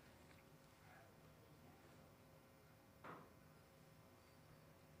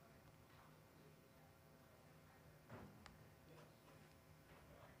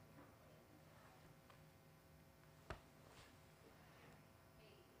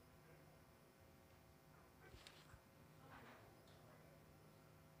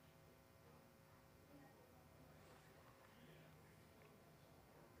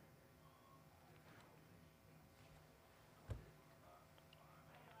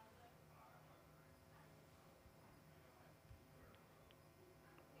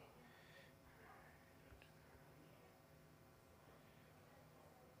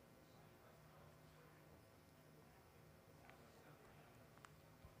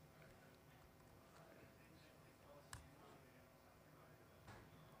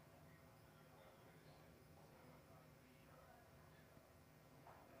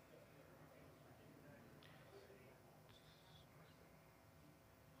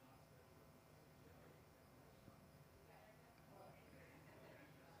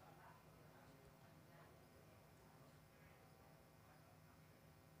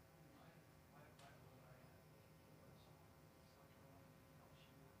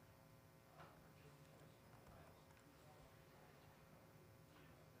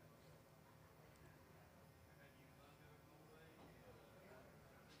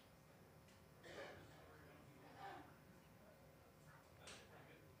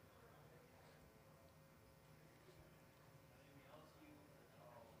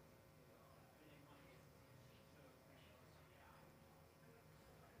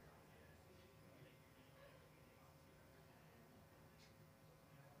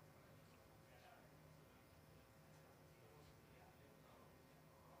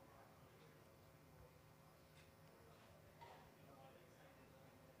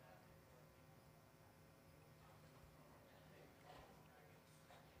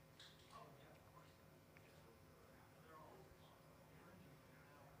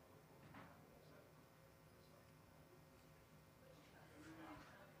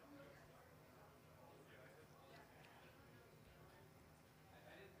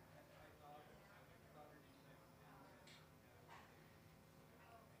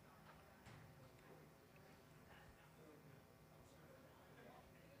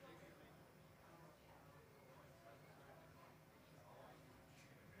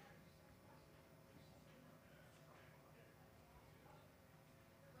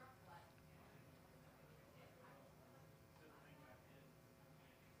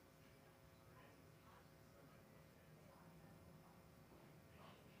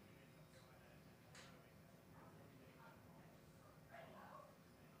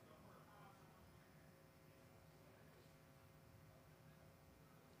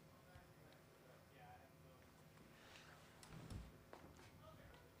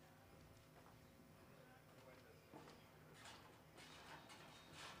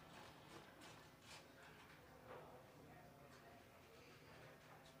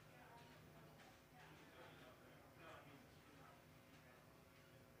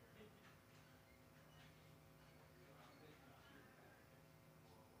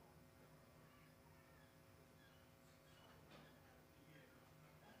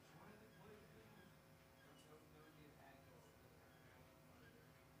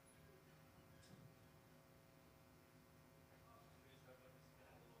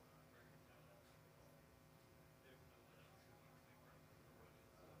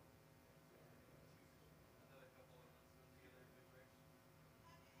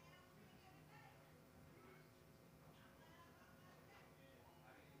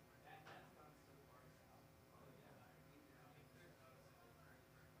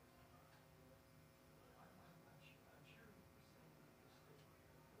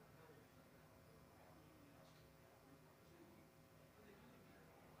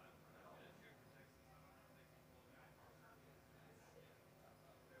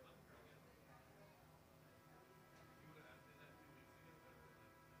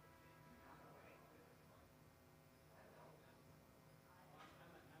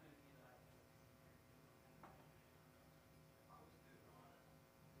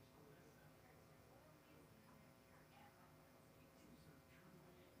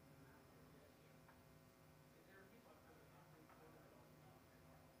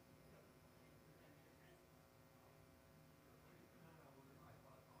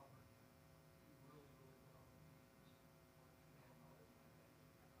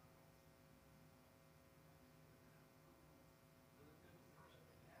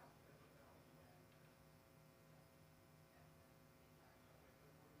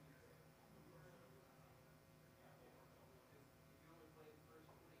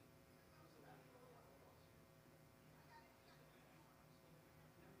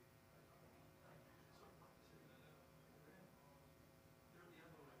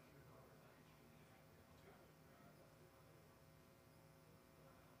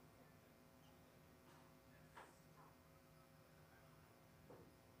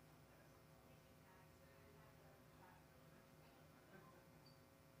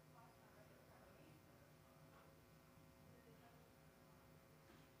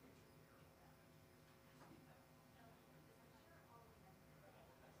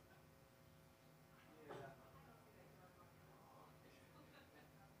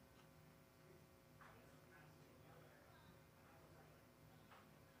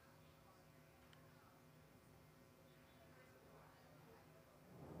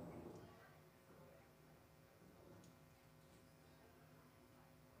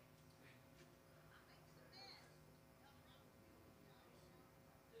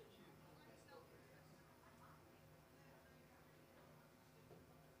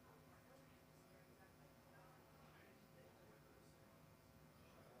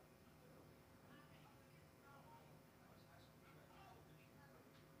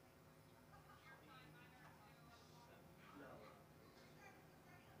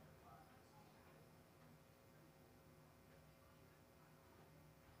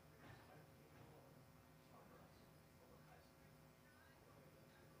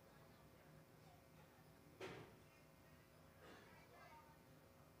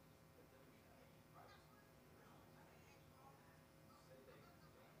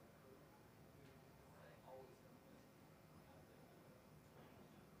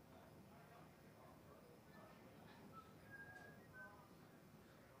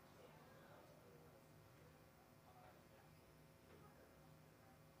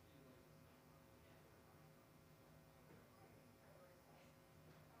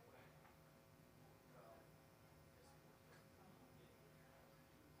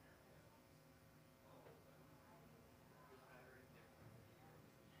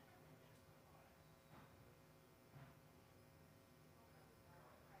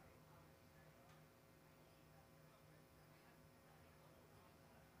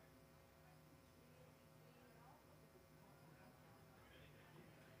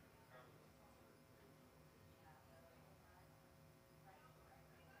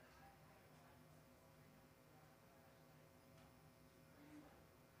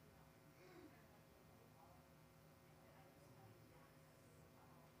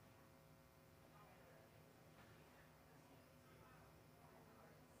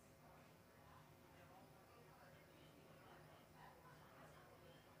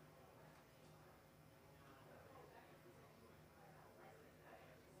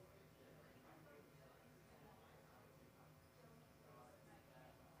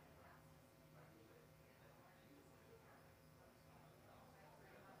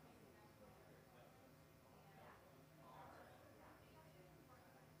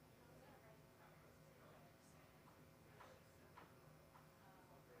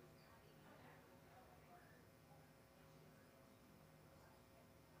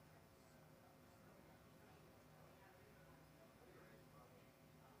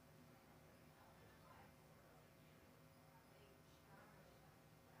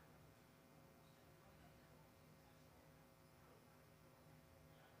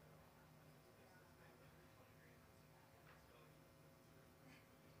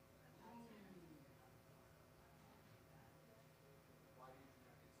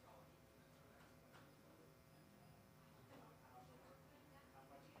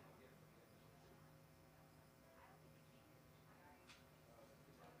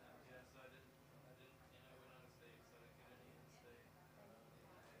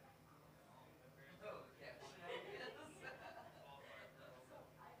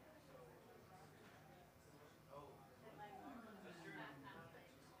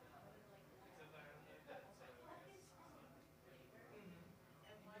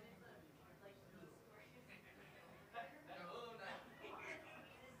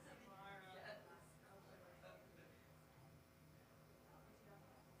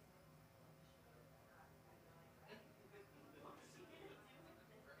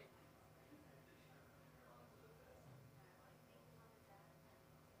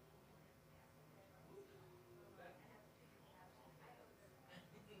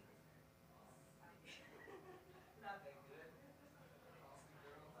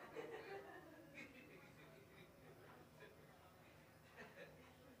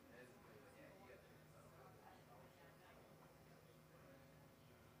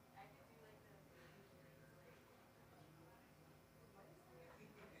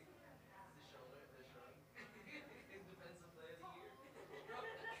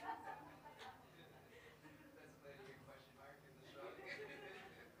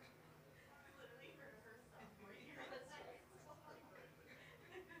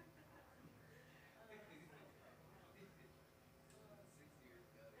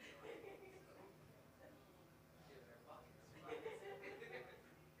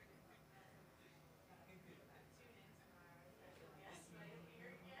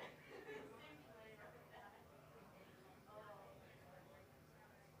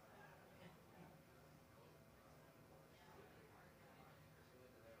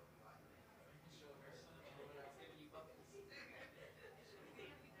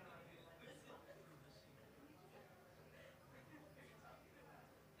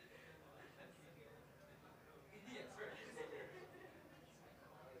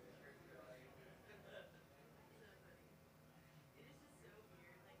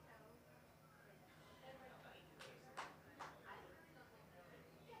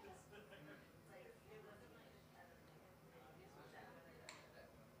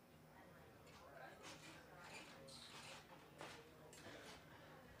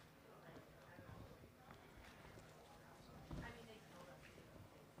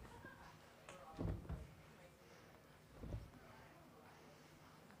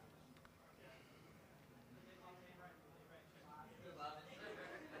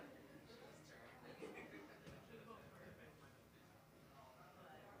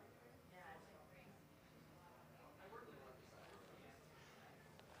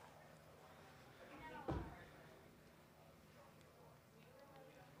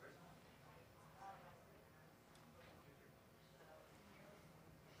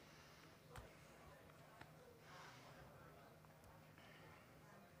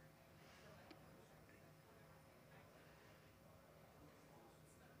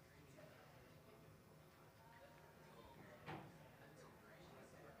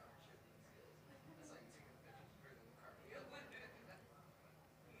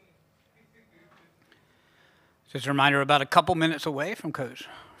 Just a reminder, about a couple minutes away from Coach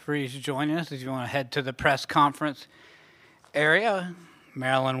Freeze joining us. If you want to head to the press conference area,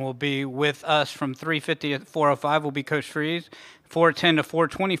 Maryland will be with us from 3:50 to 4:05 will be Coach Freeze. 4:10 to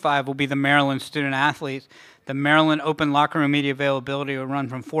 4:25 will be the Maryland student athletes. The Maryland Open Locker Room media availability will run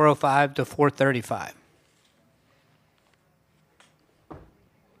from 4:05 to 4:35.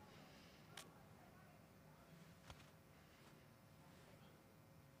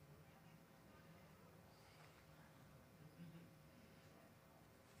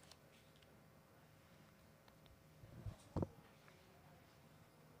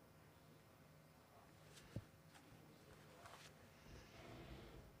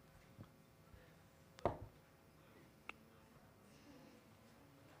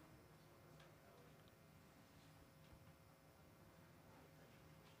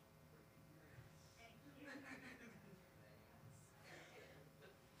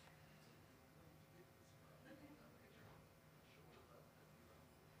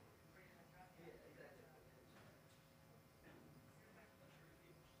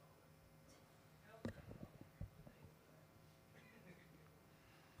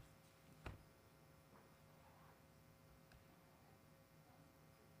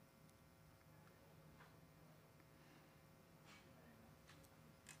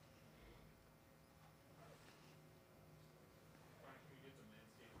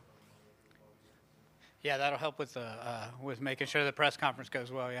 Yeah, that'll help with making sure the press conference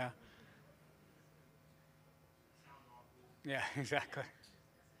goes well. Yeah. Yeah, exactly.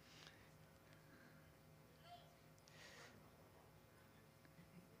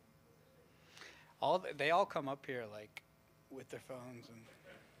 They all come up here like with their phones and.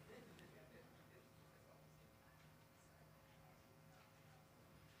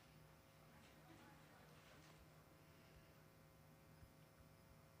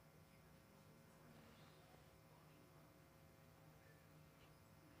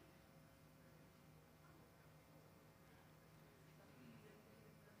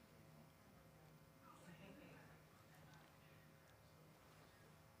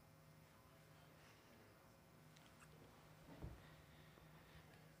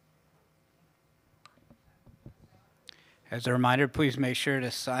 As a reminder, please make sure to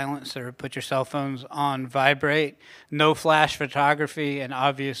silence or put your cell phones on vibrate. No flash photography, and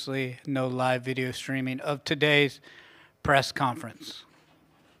obviously no live video streaming of today's press conference.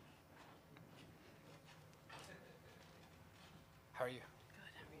 How are you? Good.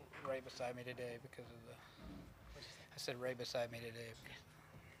 How are you? Right beside me today because of the. I said right beside me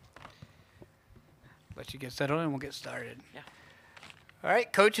today. Let you get settled and we'll get started. Yeah. All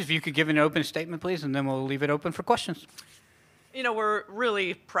right, Coach, if you could give an open statement, please, and then we'll leave it open for questions. You know, we're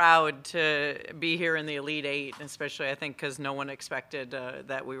really proud to be here in the Elite Eight, especially I think because no one expected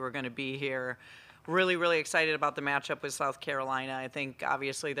that we were going to be here. Really, really excited about the matchup with South Carolina. I think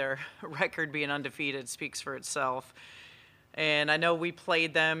obviously their record being undefeated speaks for itself. And I know we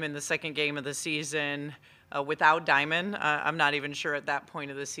played them in the second game of the season without Diamond. I'm not even sure at that point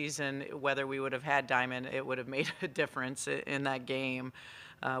of the season whether we would have had Diamond. It would have made a difference in that game.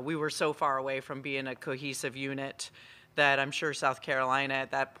 We were so far away from being a cohesive unit that I'm sure South Carolina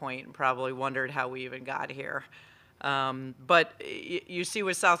at that point probably wondered how we even got here. But you see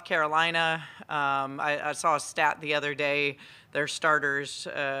with South Carolina, I saw a stat the other day, their starters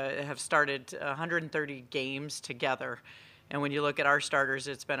have started 130 games together. And when you look at our starters,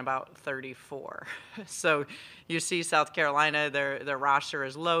 it's been about 34. So you see South Carolina, their roster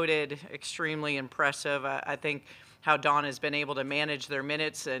is loaded, extremely impressive. I think how Dawn has been able to manage their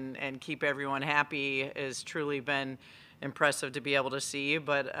minutes and keep everyone happy has truly been impressive to be able to see.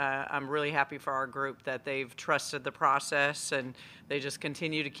 But I'm really happy for our group that they've trusted the process and they just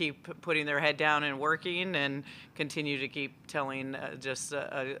continue to keep putting their head down and working and continue to keep telling just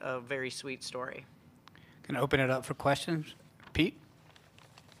a very sweet story. Can I open it up for questions? Pete?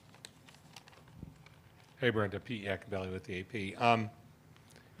 Hey, Brenda. Pete Yakabelli with the AP.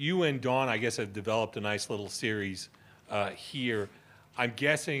 You and Dawn, I guess, have developed a nice little series here. I'm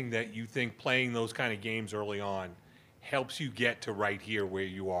guessing that you think playing those kind of games early on helps you get to right here where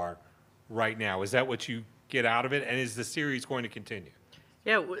you are right now. Is that what you get out of it? And is the series going to continue?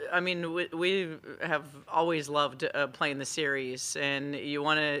 Yeah, I mean, we have always loved playing the series, and you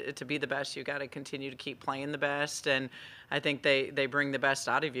want it to be the best, you got to continue to keep playing the best, and I think they bring the best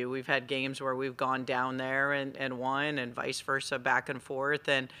out of you. We've had games where we've gone down there and won, and vice versa, back and forth,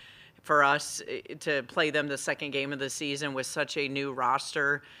 and for us to play them the second game of the season with such a new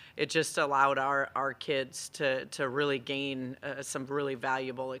roster, it just allowed our kids to really gain some really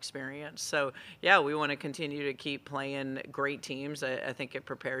valuable experience. So, yeah, we want to continue to keep playing great teams. I think it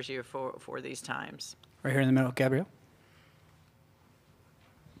prepares you for these times. Right here in the middle, Gabrielle.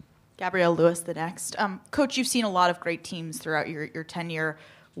 Gabrielle Lewis, the next. Coach, you've seen a lot of great teams throughout your tenure.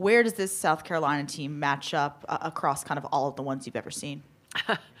 Where does this South Carolina team match up across kind of all of the ones you've ever seen?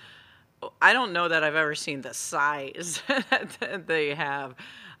 I don't know that I've ever seen the size that they have.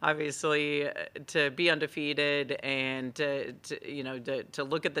 Obviously, to be undefeated and to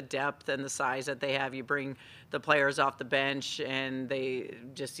look at the depth and the size that they have, you bring the players off the bench and they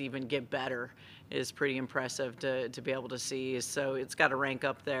just even get better is pretty impressive to be able to see. So it's got to rank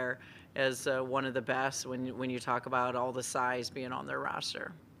up there as one of the best when you talk about all the size being on their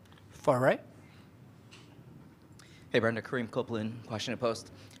roster. Far right. Hey, Brenda, Kareem Copeland, Washington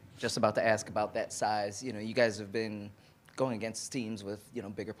Post. Just about to ask about that size. You know, you guys have been going against teams with,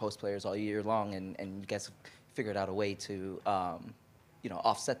 bigger post players all year long, and you guys have figured out a way to,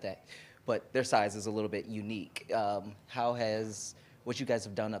 offset that. But their size is a little bit unique. How has what you guys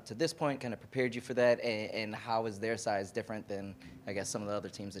have done up to this point kind of prepared you for that, and how is their size different than, I guess, some of the other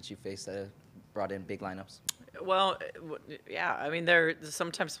teams that you faced that have brought in big lineups? Well, yeah, I mean, they're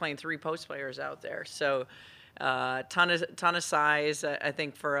sometimes playing 3 post players out there, so ton of size. I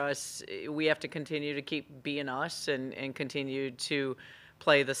think for us, we have to continue to keep being us and continue to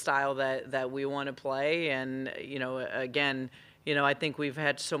play the style that we want to play. And again, I think we've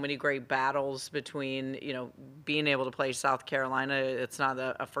had so many great battles between being able to play South Carolina. It's not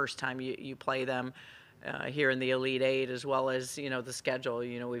a first time you play them here in the Elite Eight, as well as the schedule.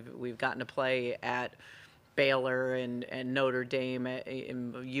 We've gotten to play at Baylor and Notre Dame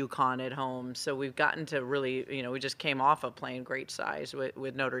and UConn at home. So we've gotten to really, we just came off of playing great size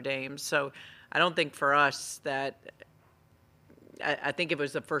with Notre Dame. So I don't think for us that, I think if it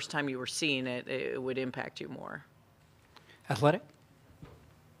was the first time you were seeing it, it would impact you more. Athletic.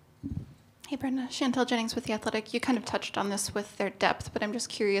 Hey, Brenda. Chantel Jennings with The Athletic. You kind of touched on this with their depth, but I'm just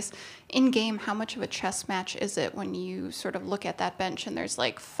curious, in game, how much of a chess match is it when you sort of look at that bench and there's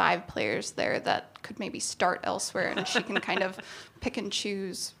like 5 players there that could maybe start elsewhere and she can kind of pick and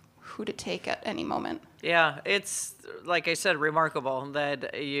choose who to take at any moment? Yeah, it's, like I said, remarkable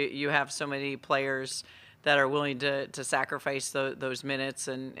that you have so many players that are willing to sacrifice those minutes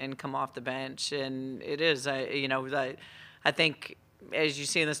and come off the bench. And it is, I think, as you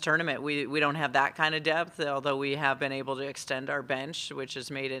see in this tournament, we don't have that kind of depth, although we have been able to extend our bench, which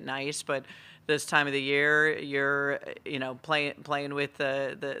has made it nice. But this time of the year, you're playing with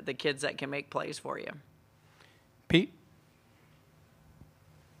the kids that can make plays for you. Pete?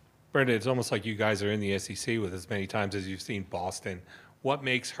 Brenda, it's almost like you guys are in the SEC with as many times as you've seen Boston. What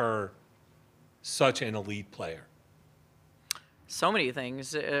makes her such an elite player? So many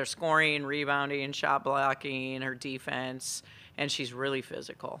things: her scoring, rebounding, shot blocking, her defense, and she's really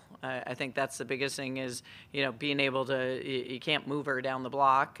physical. I think that's the biggest thing is, being able to, you can't move her down the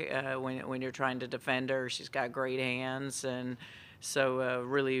block when you're trying to defend her. She's got great hands, and so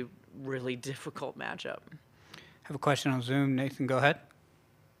really, really difficult matchup. I have a question on Zoom. Nathan, go ahead.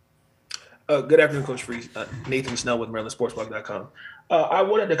 Good afternoon, Coach Freeze. Nathan Snell with MarylandSportsBlog.com. I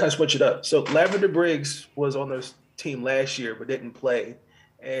wanted to kind of switch it up. So Lavender Briggs was on this team last year but didn't play.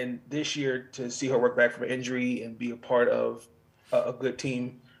 And this year, to see her work back from injury and be a part of a good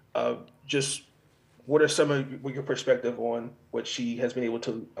team, just what are some of your perspective on what she has been able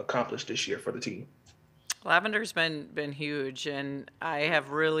to accomplish this year for the team? Lavender's been huge, and I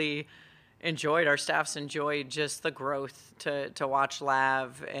have really enjoyed, our staff's enjoyed just the growth to watch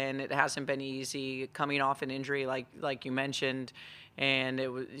Lav, and it hasn't been easy coming off an injury like you mentioned,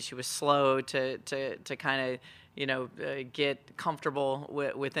 and she was slow to kind of get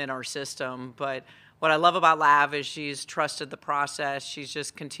comfortable within our system. But what I love about Lav is she's trusted the process. She's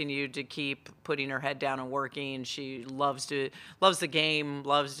just continued to keep putting her head down and working. She loves the game,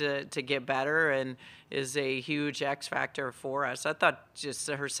 loves to get better, and is a huge X factor for us. I thought just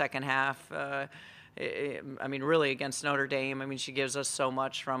her second half, really against Notre Dame, she gives us so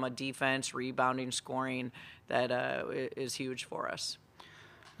much from a defense, rebounding, scoring that is huge for us.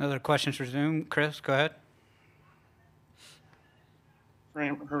 Another question for Zoom. Chris, go ahead.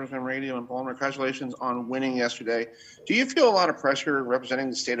 Herman Radio in Baltimore. Congratulations on winning yesterday. Do you feel a lot of pressure representing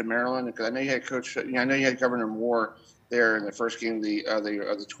the state of Maryland? Because I know you had Governor Moore there in the first game of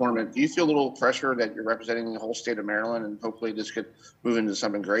the tournament. Do you feel a little pressure that you're representing the whole state of Maryland, and hopefully this could move into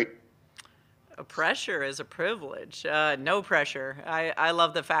something great? Pressure is a privilege. No pressure. I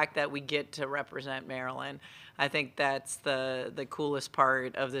love the fact that we get to represent Maryland. I think that's the coolest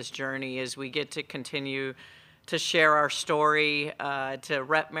part of this journey is we get to continue to share our story, to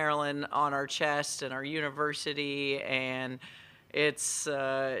rep Maryland on our chest and our university, and it's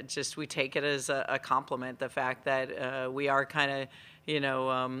just we take it as a compliment, the fact that we are kind of,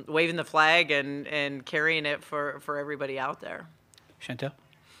 waving the flag and carrying it for everybody out there. Chantel?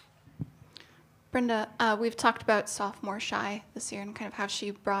 Brenda, we've talked about sophomore Shy this year and kind of how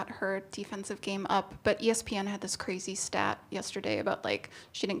she brought her defensive game up, but ESPN had this crazy stat yesterday about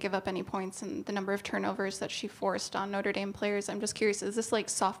she didn't give up any points and the number of turnovers that she forced on Notre Dame players. I'm just curious, is this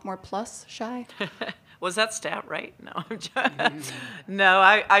sophomore plus Shy? Was that stat right? No, I'm just, no.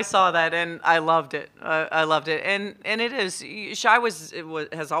 I saw that and I loved it. I loved it, and it is. Shy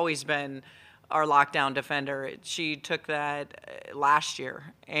has always been our lockdown defender. She took that last year,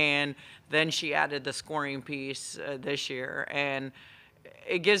 and then she added the scoring piece this year, and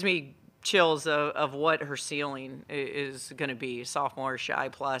it gives me chills of what her ceiling is going to be. Sophomore Shy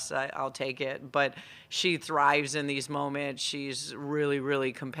plus, I'll take it. But she thrives in these moments. She's really,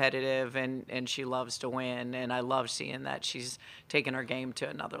 really competitive, and she loves to win. And I love seeing that she's taken her game to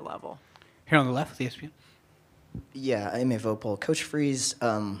another level. Here on the left, the ESPN. Yeah, I'm a Vopal. Coach Freeze,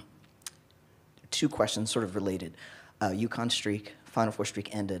 2 questions sort of related. UConn streak, Final Four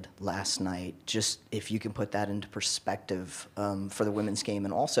streak ended last night. Just if you can put that into perspective for the women's game.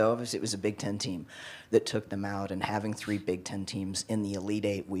 And also, obviously, it was a Big Ten team that took them out. And having 3 Big Ten teams in the Elite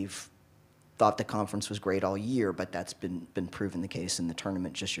Eight, we've thought the conference was great all year, but that's been proven the case in the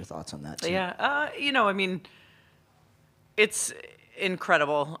tournament. Just your thoughts on that, too. Yeah, I mean, it's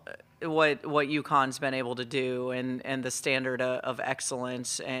incredible what UConn's been able to do and the standard of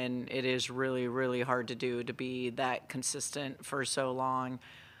excellence, and it is really, really hard to do, to be that consistent for so long.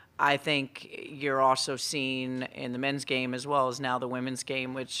 I think you're also seeing in the men's game as well as now the women's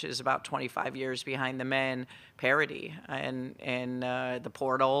game, which is about 25 years behind the men, parity and the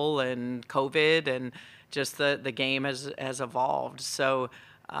portal and COVID and just the game has evolved. So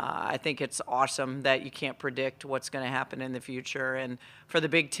I think it's awesome that you can't predict what's going to happen in the future. And for the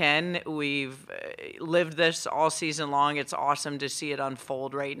Big Ten, we've lived this all season long. It's awesome to see it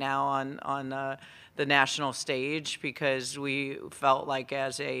unfold right now on the national stage, because we felt like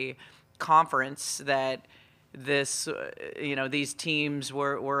as a conference that this, these teams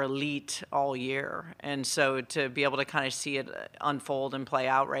were elite all year. And so to be able to kind of see it unfold and play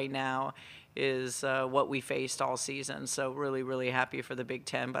out right now is what we faced all season. So really, really happy for the Big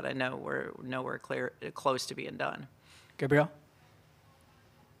Ten, but I know we're nowhere close to being done. Gabrielle?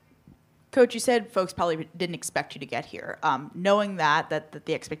 Coach, you said folks probably didn't expect you to get here. Knowing that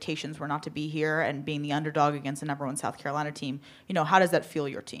the expectations were not to be here and being the underdog against the #1 South Carolina team, how does that fuel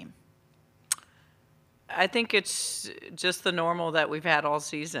your team? I think it's just the normal that we've had all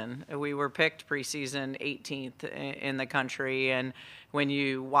season. We were picked preseason 18th in the country, and when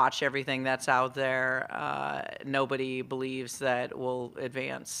you watch everything that's out there, nobody believes that we'll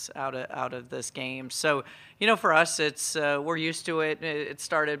advance out of this game. So, for us, it's we're used to it. It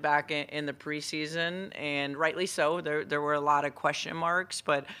started back in the preseason, and rightly so. There were a lot of question marks,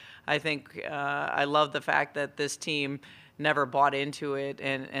 but I think I love the fact that this team never bought into it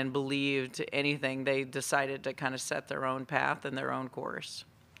and believed anything. They decided to kind of set their own path and their own course.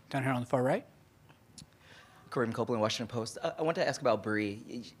 Down here on the far right. Corbin Copeland, Washington Post. I want to ask about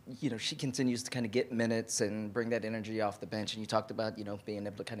Bree. She continues to kind of get minutes and bring that energy off the bench, and you talked about, being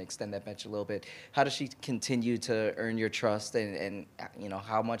able to kind of extend that bench a little bit. How does she continue to earn your trust, and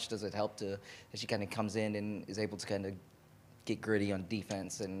how much does it help that she kind of comes in and is able to kind of get gritty on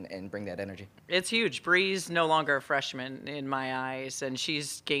defense and bring that energy? It's huge. Bree's no longer a freshman in my eyes, and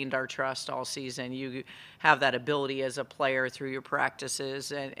she's gained our trust all season. You have that ability as a player through your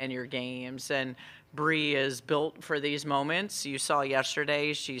practices and your games, and Bree is built for these moments. You saw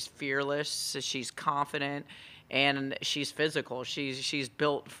yesterday, she's fearless, she's confident, and she's physical. She's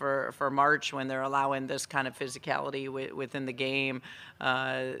built for March when they're allowing this kind of physicality within the game.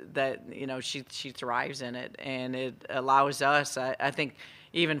 That she thrives in it, and it allows us. I think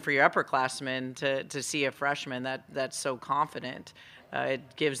even for your upperclassmen to see a freshman that's so confident, it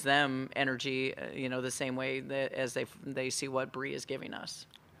gives them energy. The same way that as they see what Bree is giving us.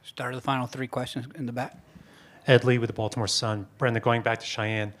 Start of the final 3 questions in the back. Ed Lee with the Baltimore Sun. Brenda, going back to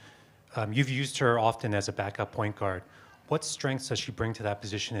Cheyenne, you've used her often as a backup point guard. What strengths does she bring to that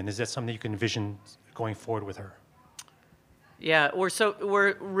position, and is that something you can envision going forward with her? Yeah,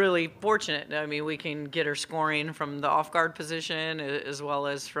 we're really fortunate. I mean, we can get her scoring from the off guard position as well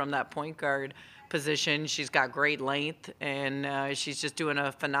as from that point guard position. She's got great length, and she's just doing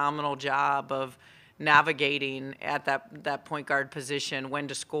a phenomenal job of navigating at that point guard position, when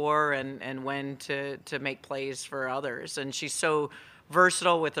to score and when to make plays for others. And she's so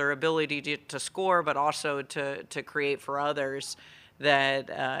versatile with her ability to score, but also to create for others, that,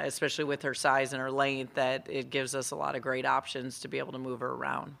 especially with her size and her length, that it gives us a lot of great options to be able to move her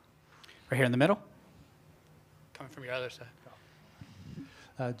around. Right here in the middle. Coming from your other side.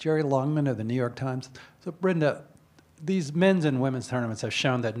 Jerry Longman of the New York Times. So, Brenda, these men's and women's tournaments have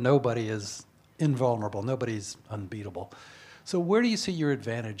shown that nobody is invulnerable, nobody's unbeatable. So where do you see your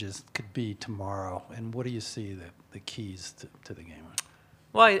advantages could be tomorrow, and what do you see the keys to the game?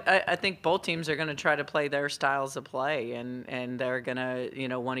 Well, I think both teams are going to try to play their styles of play, and they're going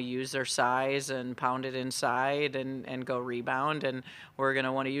to, want to use their size and pound it inside and go rebound, and we're going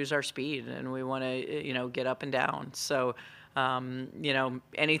to want to use our speed, and we want to, get up and down. So,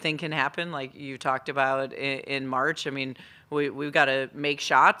 anything can happen, like you talked about in March. I mean, we've got to make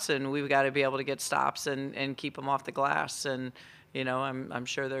shots, and we've got to be able to get stops and keep them off the glass. And, I'm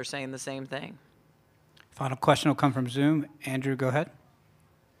sure they're saying the same thing. Final question will come from Zoom. Andrew, go ahead.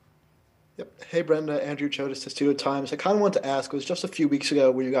 Yep. Hey, Brenda. Andrew Chodes, Studio Times. I kind of wanted to ask, it was just a few weeks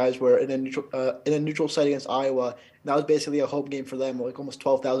ago where you guys were in a neutral site against Iowa, and that was basically a home game for them, like almost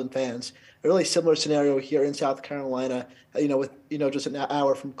 12,000 fans. A really similar scenario here in South Carolina, with just an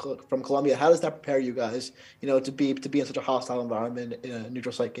hour from Columbia. How does that prepare you guys, to be in such a hostile environment in a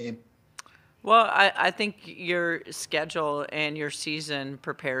neutral site game? Well, I think your schedule and your season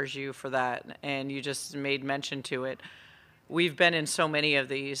prepares you for that, and you just made mention to it. We've been in so many of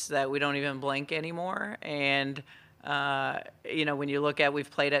these that we don't even blink anymore. And, when you look at, we've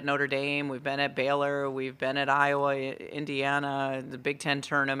played at Notre Dame, we've been at Baylor, we've been at Iowa, Indiana, the Big Ten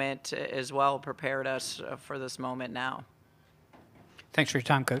tournament as well prepared us for this moment now. Thanks for your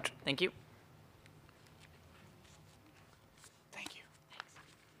time, Coach. Thank you.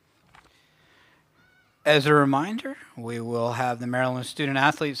 As a reminder, we will have the Maryland student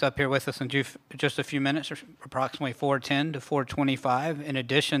athletes up here with us in just a few minutes, approximately 4:10 to 4:25. In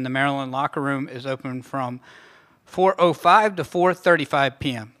addition, the Maryland locker room is open from 4:05 to 4:35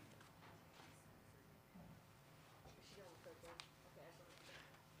 p.m.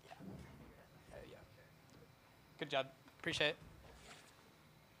 Good job. Appreciate it.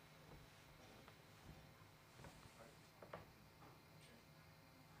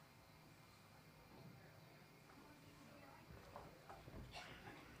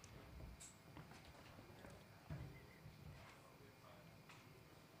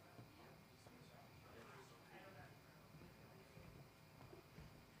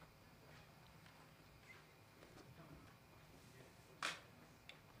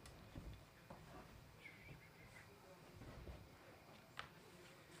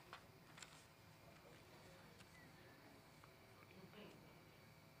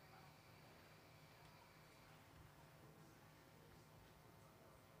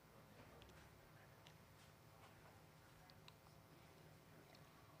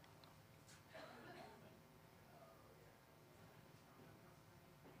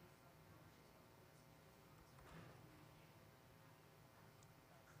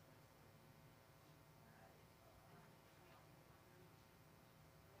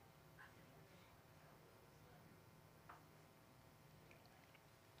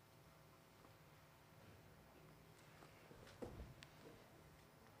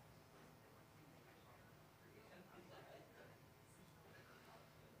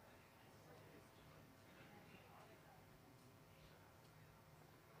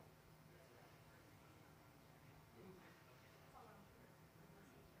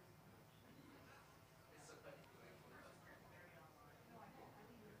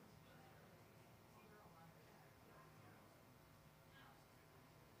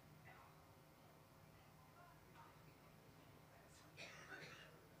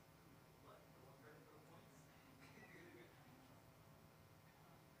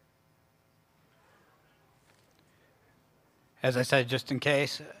 As I said, just in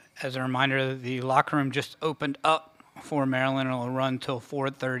case, as a reminder, the locker room just opened up for Maryland and will run till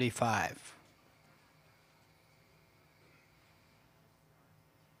 4:35.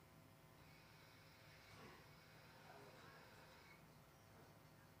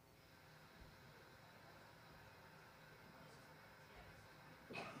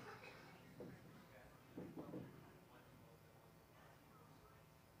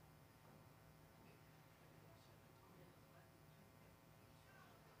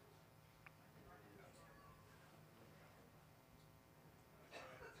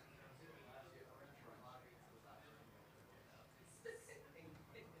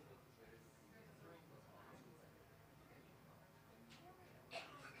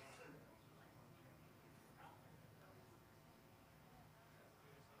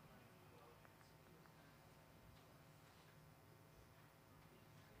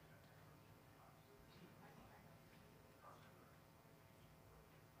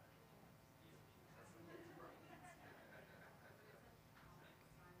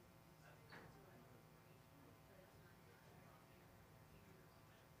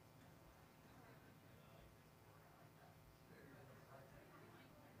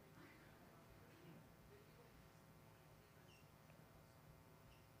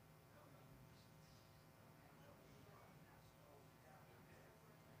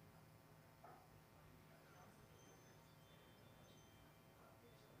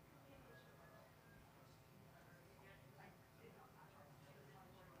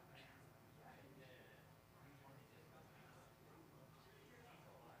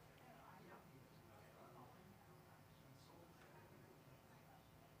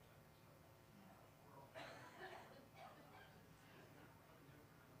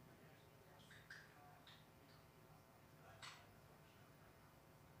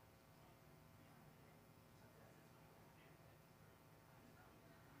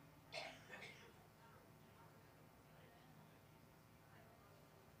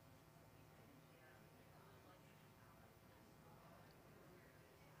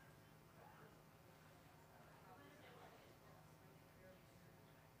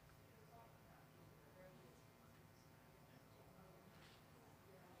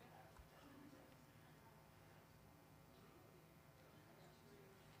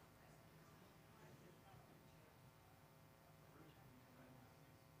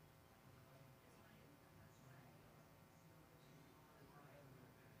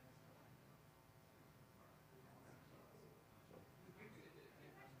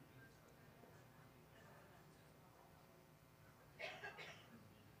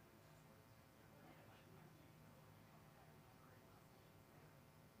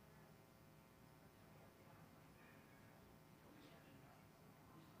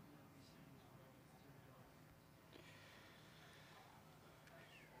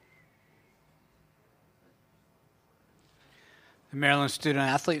 The Maryland student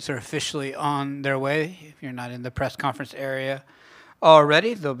athletes are officially on their way. If you're not in the press conference area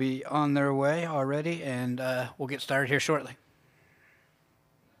already, they'll be on their way already, and we'll get started here shortly.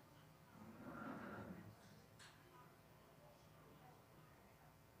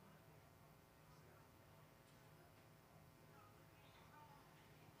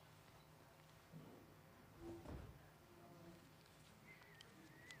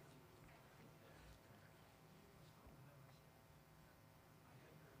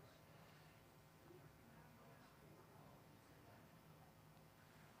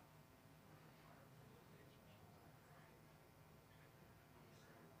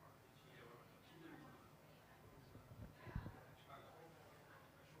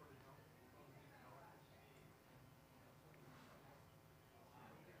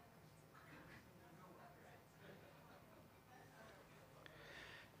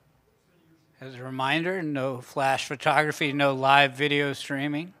 As a reminder, no flash photography, no live video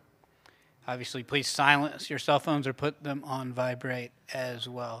streaming. Obviously, please silence your cell phones or put them on vibrate as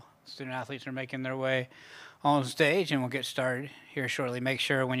well. Student athletes are making their way on stage, and we'll get started here shortly. Make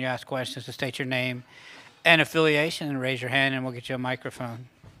sure when you ask questions to state your name and affiliation and raise your hand, and we'll get you a microphone.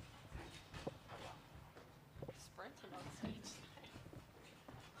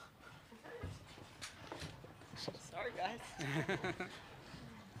 Sorry, guys.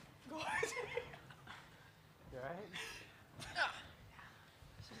 You all right?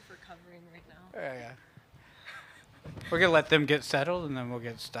 She's recovering right now. Yeah. We're going to let them get settled, and then we'll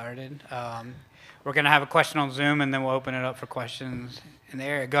get started. We're going to have a question on Zoom, and then we'll open it up for questions in the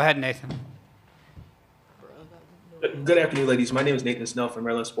area. Go ahead, Nathan. Good afternoon, ladies. My name is Nathan Snell from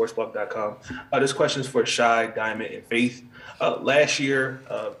MarylandSportsBlog.com. This question is for Shy, Diamond, and Faith. Last year,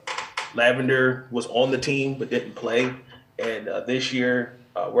 Lavender was on the team but didn't play. And this year,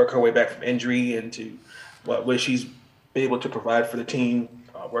 work her way back from injury into what she's been able to provide for the team,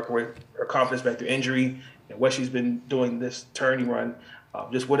 work her confidence back through injury, and what she's been doing this tourney run.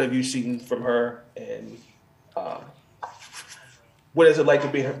 Just what have you seen from her, and what is it like to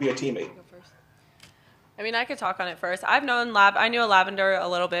be a teammate? I mean, I could talk on it first. I knew Lavender a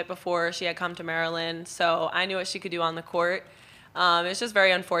little bit before she had come to Maryland, so I knew what she could do on the court. It's just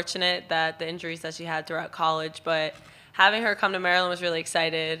very unfortunate that the injuries that she had throughout college, but having her come to Maryland was really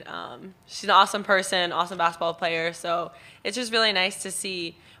excited. She's an awesome person, awesome basketball player, so it's just really nice to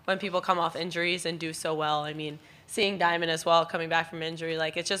see when people come off injuries and do so well. I mean, seeing Diamond as well coming back from injury,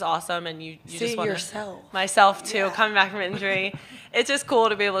 like, it's just awesome, and you just want yourself. Myself too, coming back from injury. It's just cool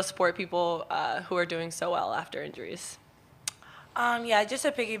to be able to support people who are doing so well after injuries. Yeah, just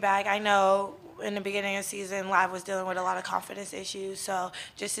to piggyback, I know in the beginning of the season, Lav was dealing with a lot of confidence issues. So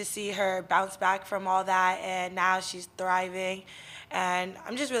just to see her bounce back from all that, and now she's thriving. And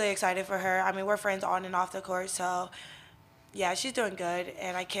I'm just really excited for her. I mean, we're friends on and off the court. So, yeah, she's doing good,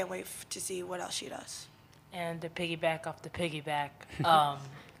 and I can't wait to see what else she does. And to piggyback off the piggyback,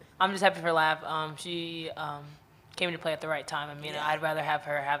 I'm just happy for Lav. She came into play at the right time. I mean, I'd rather have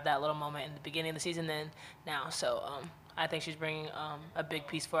her have that little moment in the beginning of the season than now. So I think she's bringing a big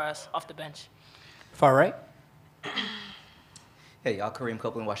piece for us off the bench. Far right. Hey, y'all, Kareem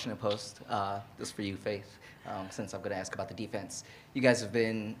Copeland, Washington Post. This is for you, Faith, since I'm going to ask about the defense. You guys have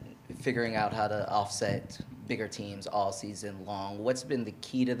been figuring out how to offset bigger teams all season long. What's been the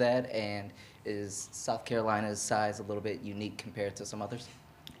key to that, and is South Carolina's size a little bit unique compared to some others?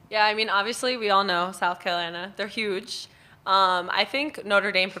 Yeah, I mean, obviously, we all know South Carolina. They're huge. I think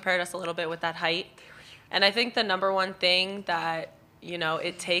Notre Dame prepared us a little bit with that height. And I think the number one thing that, you know,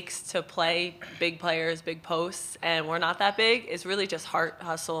 it takes to play big players, big posts, and we're not that big, is really just heart,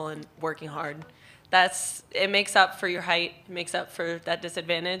 hustle, and working hard. It makes up for your height, it makes up for that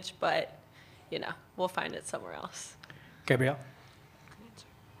disadvantage, but, you know, we'll find it somewhere else. Gabrielle.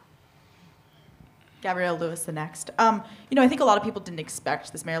 Gabrielle Lewis, the next. You know, I think a lot of people didn't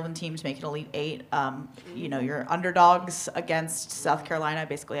expect this Maryland team to make an Elite Eight. You know, you're underdogs against South Carolina,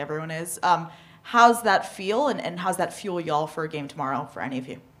 basically everyone is. How's that feel, and how's that fuel y'all for a game tomorrow for any of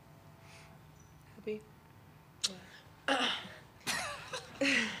you?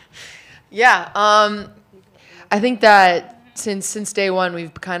 Yeah, I think that since day one,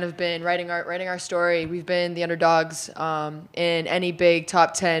 we've kind of been writing our story. We've been the underdogs in any big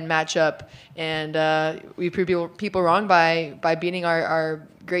top 10 matchup, and we prove people wrong by beating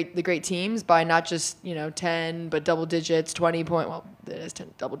the great teams by not just 10 but double digits, 20 point. Well, it is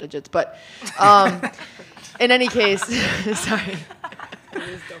 10 double digits, but in any case, sorry.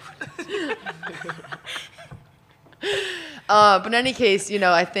 But in any case,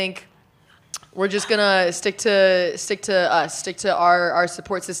 I think we're just gonna stick to us, stick to our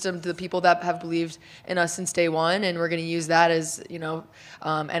support system, to the people that have believed in us since day one, and we're gonna use that as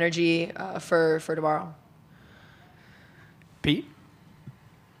energy for tomorrow. Pete?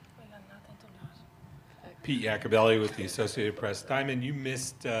 Pete Iacobelli with the Associated Press. Diamond, you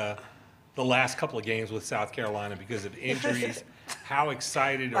missed the last couple of games with South Carolina because of injuries. How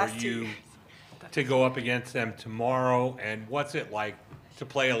excited are you to go up against them tomorrow, and what's it like to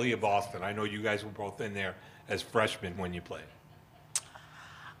play Aaliyah Boston? I know you guys were both in there as freshmen when you played.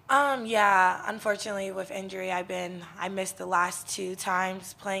 Yeah, unfortunately with injury, I missed the last 2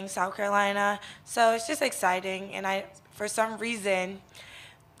 times playing South Carolina. So it's just exciting, and for some reason,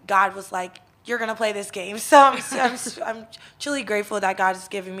 God was like, you're going to play this game. So I'm truly grateful that God has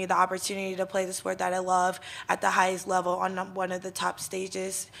given me the opportunity to play the sport that I love at the highest level on one of the top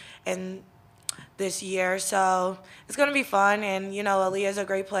stages in this year. So it's going to be fun, and Aaliyah's a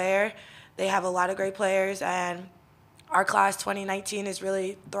great player. They have a lot of great players, and our class 2019 is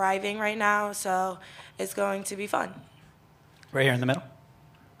really thriving right now, so it's going to be fun. Right here in the middle.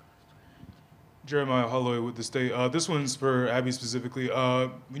 Jeremiah Holloway with the State. This one's for Abby specifically.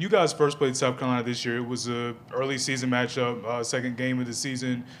 When you guys first played South Carolina this year, it was an early season matchup, second game of the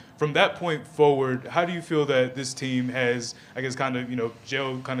season. From that point forward, how do you feel that this team has, I guess, kind of,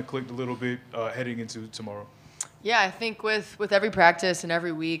 gel kind of clicked a little bit heading into tomorrow? Yeah, I think with every practice and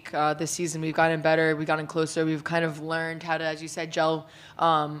every week this season, we've gotten better, we've gotten closer, we've kind of learned how to, as you said, gel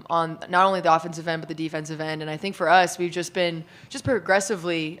on not only the offensive end but the defensive end. And I think for us, we've just been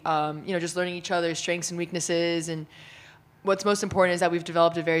progressively, just learning each other's strengths and weaknesses. And what's most important is that we've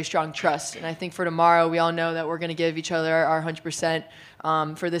developed a very strong trust. And I think for tomorrow, we all know that we're going to give each other our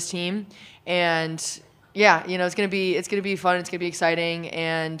 100% for this team. And yeah, it's going to be fun, it's going to be exciting.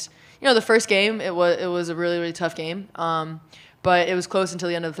 And the first game, it was a really, really tough game. But it was close until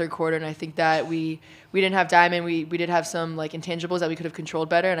the end of the third quarter, and I think that we didn't have Diamond. We did have some intangibles that we could have controlled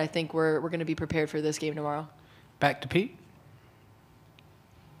better, and I think we're going to be prepared for this game tomorrow. Back to Pete.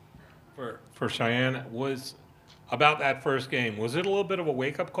 For Cheyenne, was about that first game, was it a little bit of a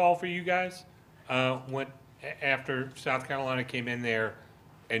wake-up call for you guys after South Carolina came in there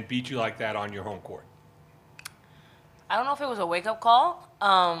and beat you like that on your home court? I don't know if it was a wake-up call.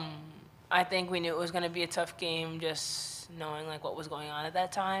 I think we knew it was going to be a tough game, just knowing what was going on at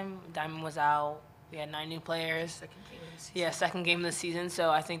that time. Diamond was out. We had 9 new players. Second game of the season. So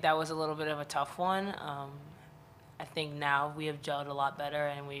I think that was a little bit of a tough one. I think now we have gelled a lot better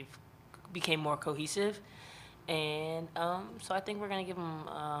and we've became more cohesive. And so I think we're going to give them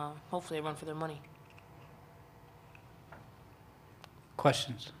hopefully a run for their money.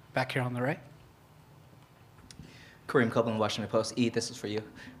 Questions? Back here on the right. Kareem Copeland, Washington Post. E, this is for you.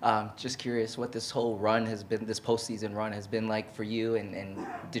 Just curious what this whole run has been, this postseason run has been like for you, and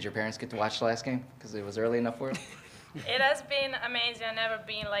did your parents get to watch the last game? Because it was early enough for them? It has been amazing. I've never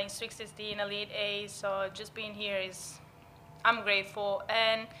been Sweet 16, Elite 8, so just being here I'm grateful.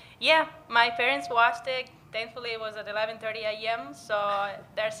 And yeah, my parents watched it. Thankfully, it was at 11:30 a.m., so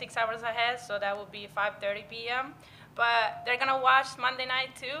they're 6 hours ahead, so that would be 5:30 p.m. But they're going to watch Monday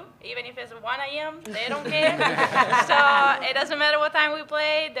night, too, even if it's 1 a.m. They don't care. So it doesn't matter what time we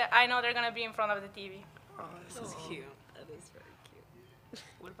play. I know they're going to be in front of the TV. Oh, this is cute. That is very cute.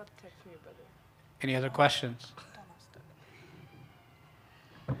 What about the text from your brother? Any other questions?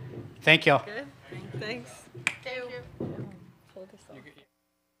 Thank y'all. Good. Thanks. Thank you. Pull this off.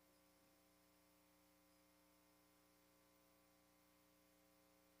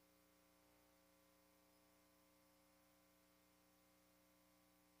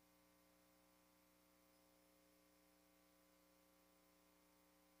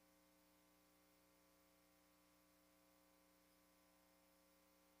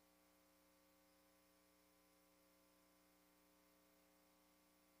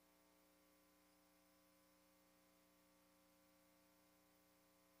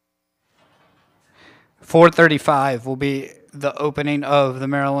 .435 will be the opening of the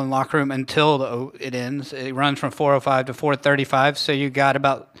Maryland locker room until it ends. It runs from 4:05 to 4:35, so you got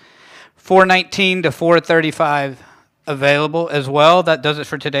about 4:19 to 4:35 available as well. That does it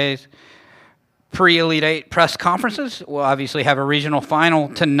for today's pre-Elite 8 press conferences. We'll obviously have a regional final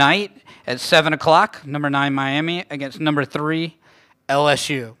tonight at 7 o'clock, number 9 Miami against number 3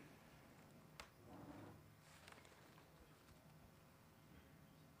 LSU.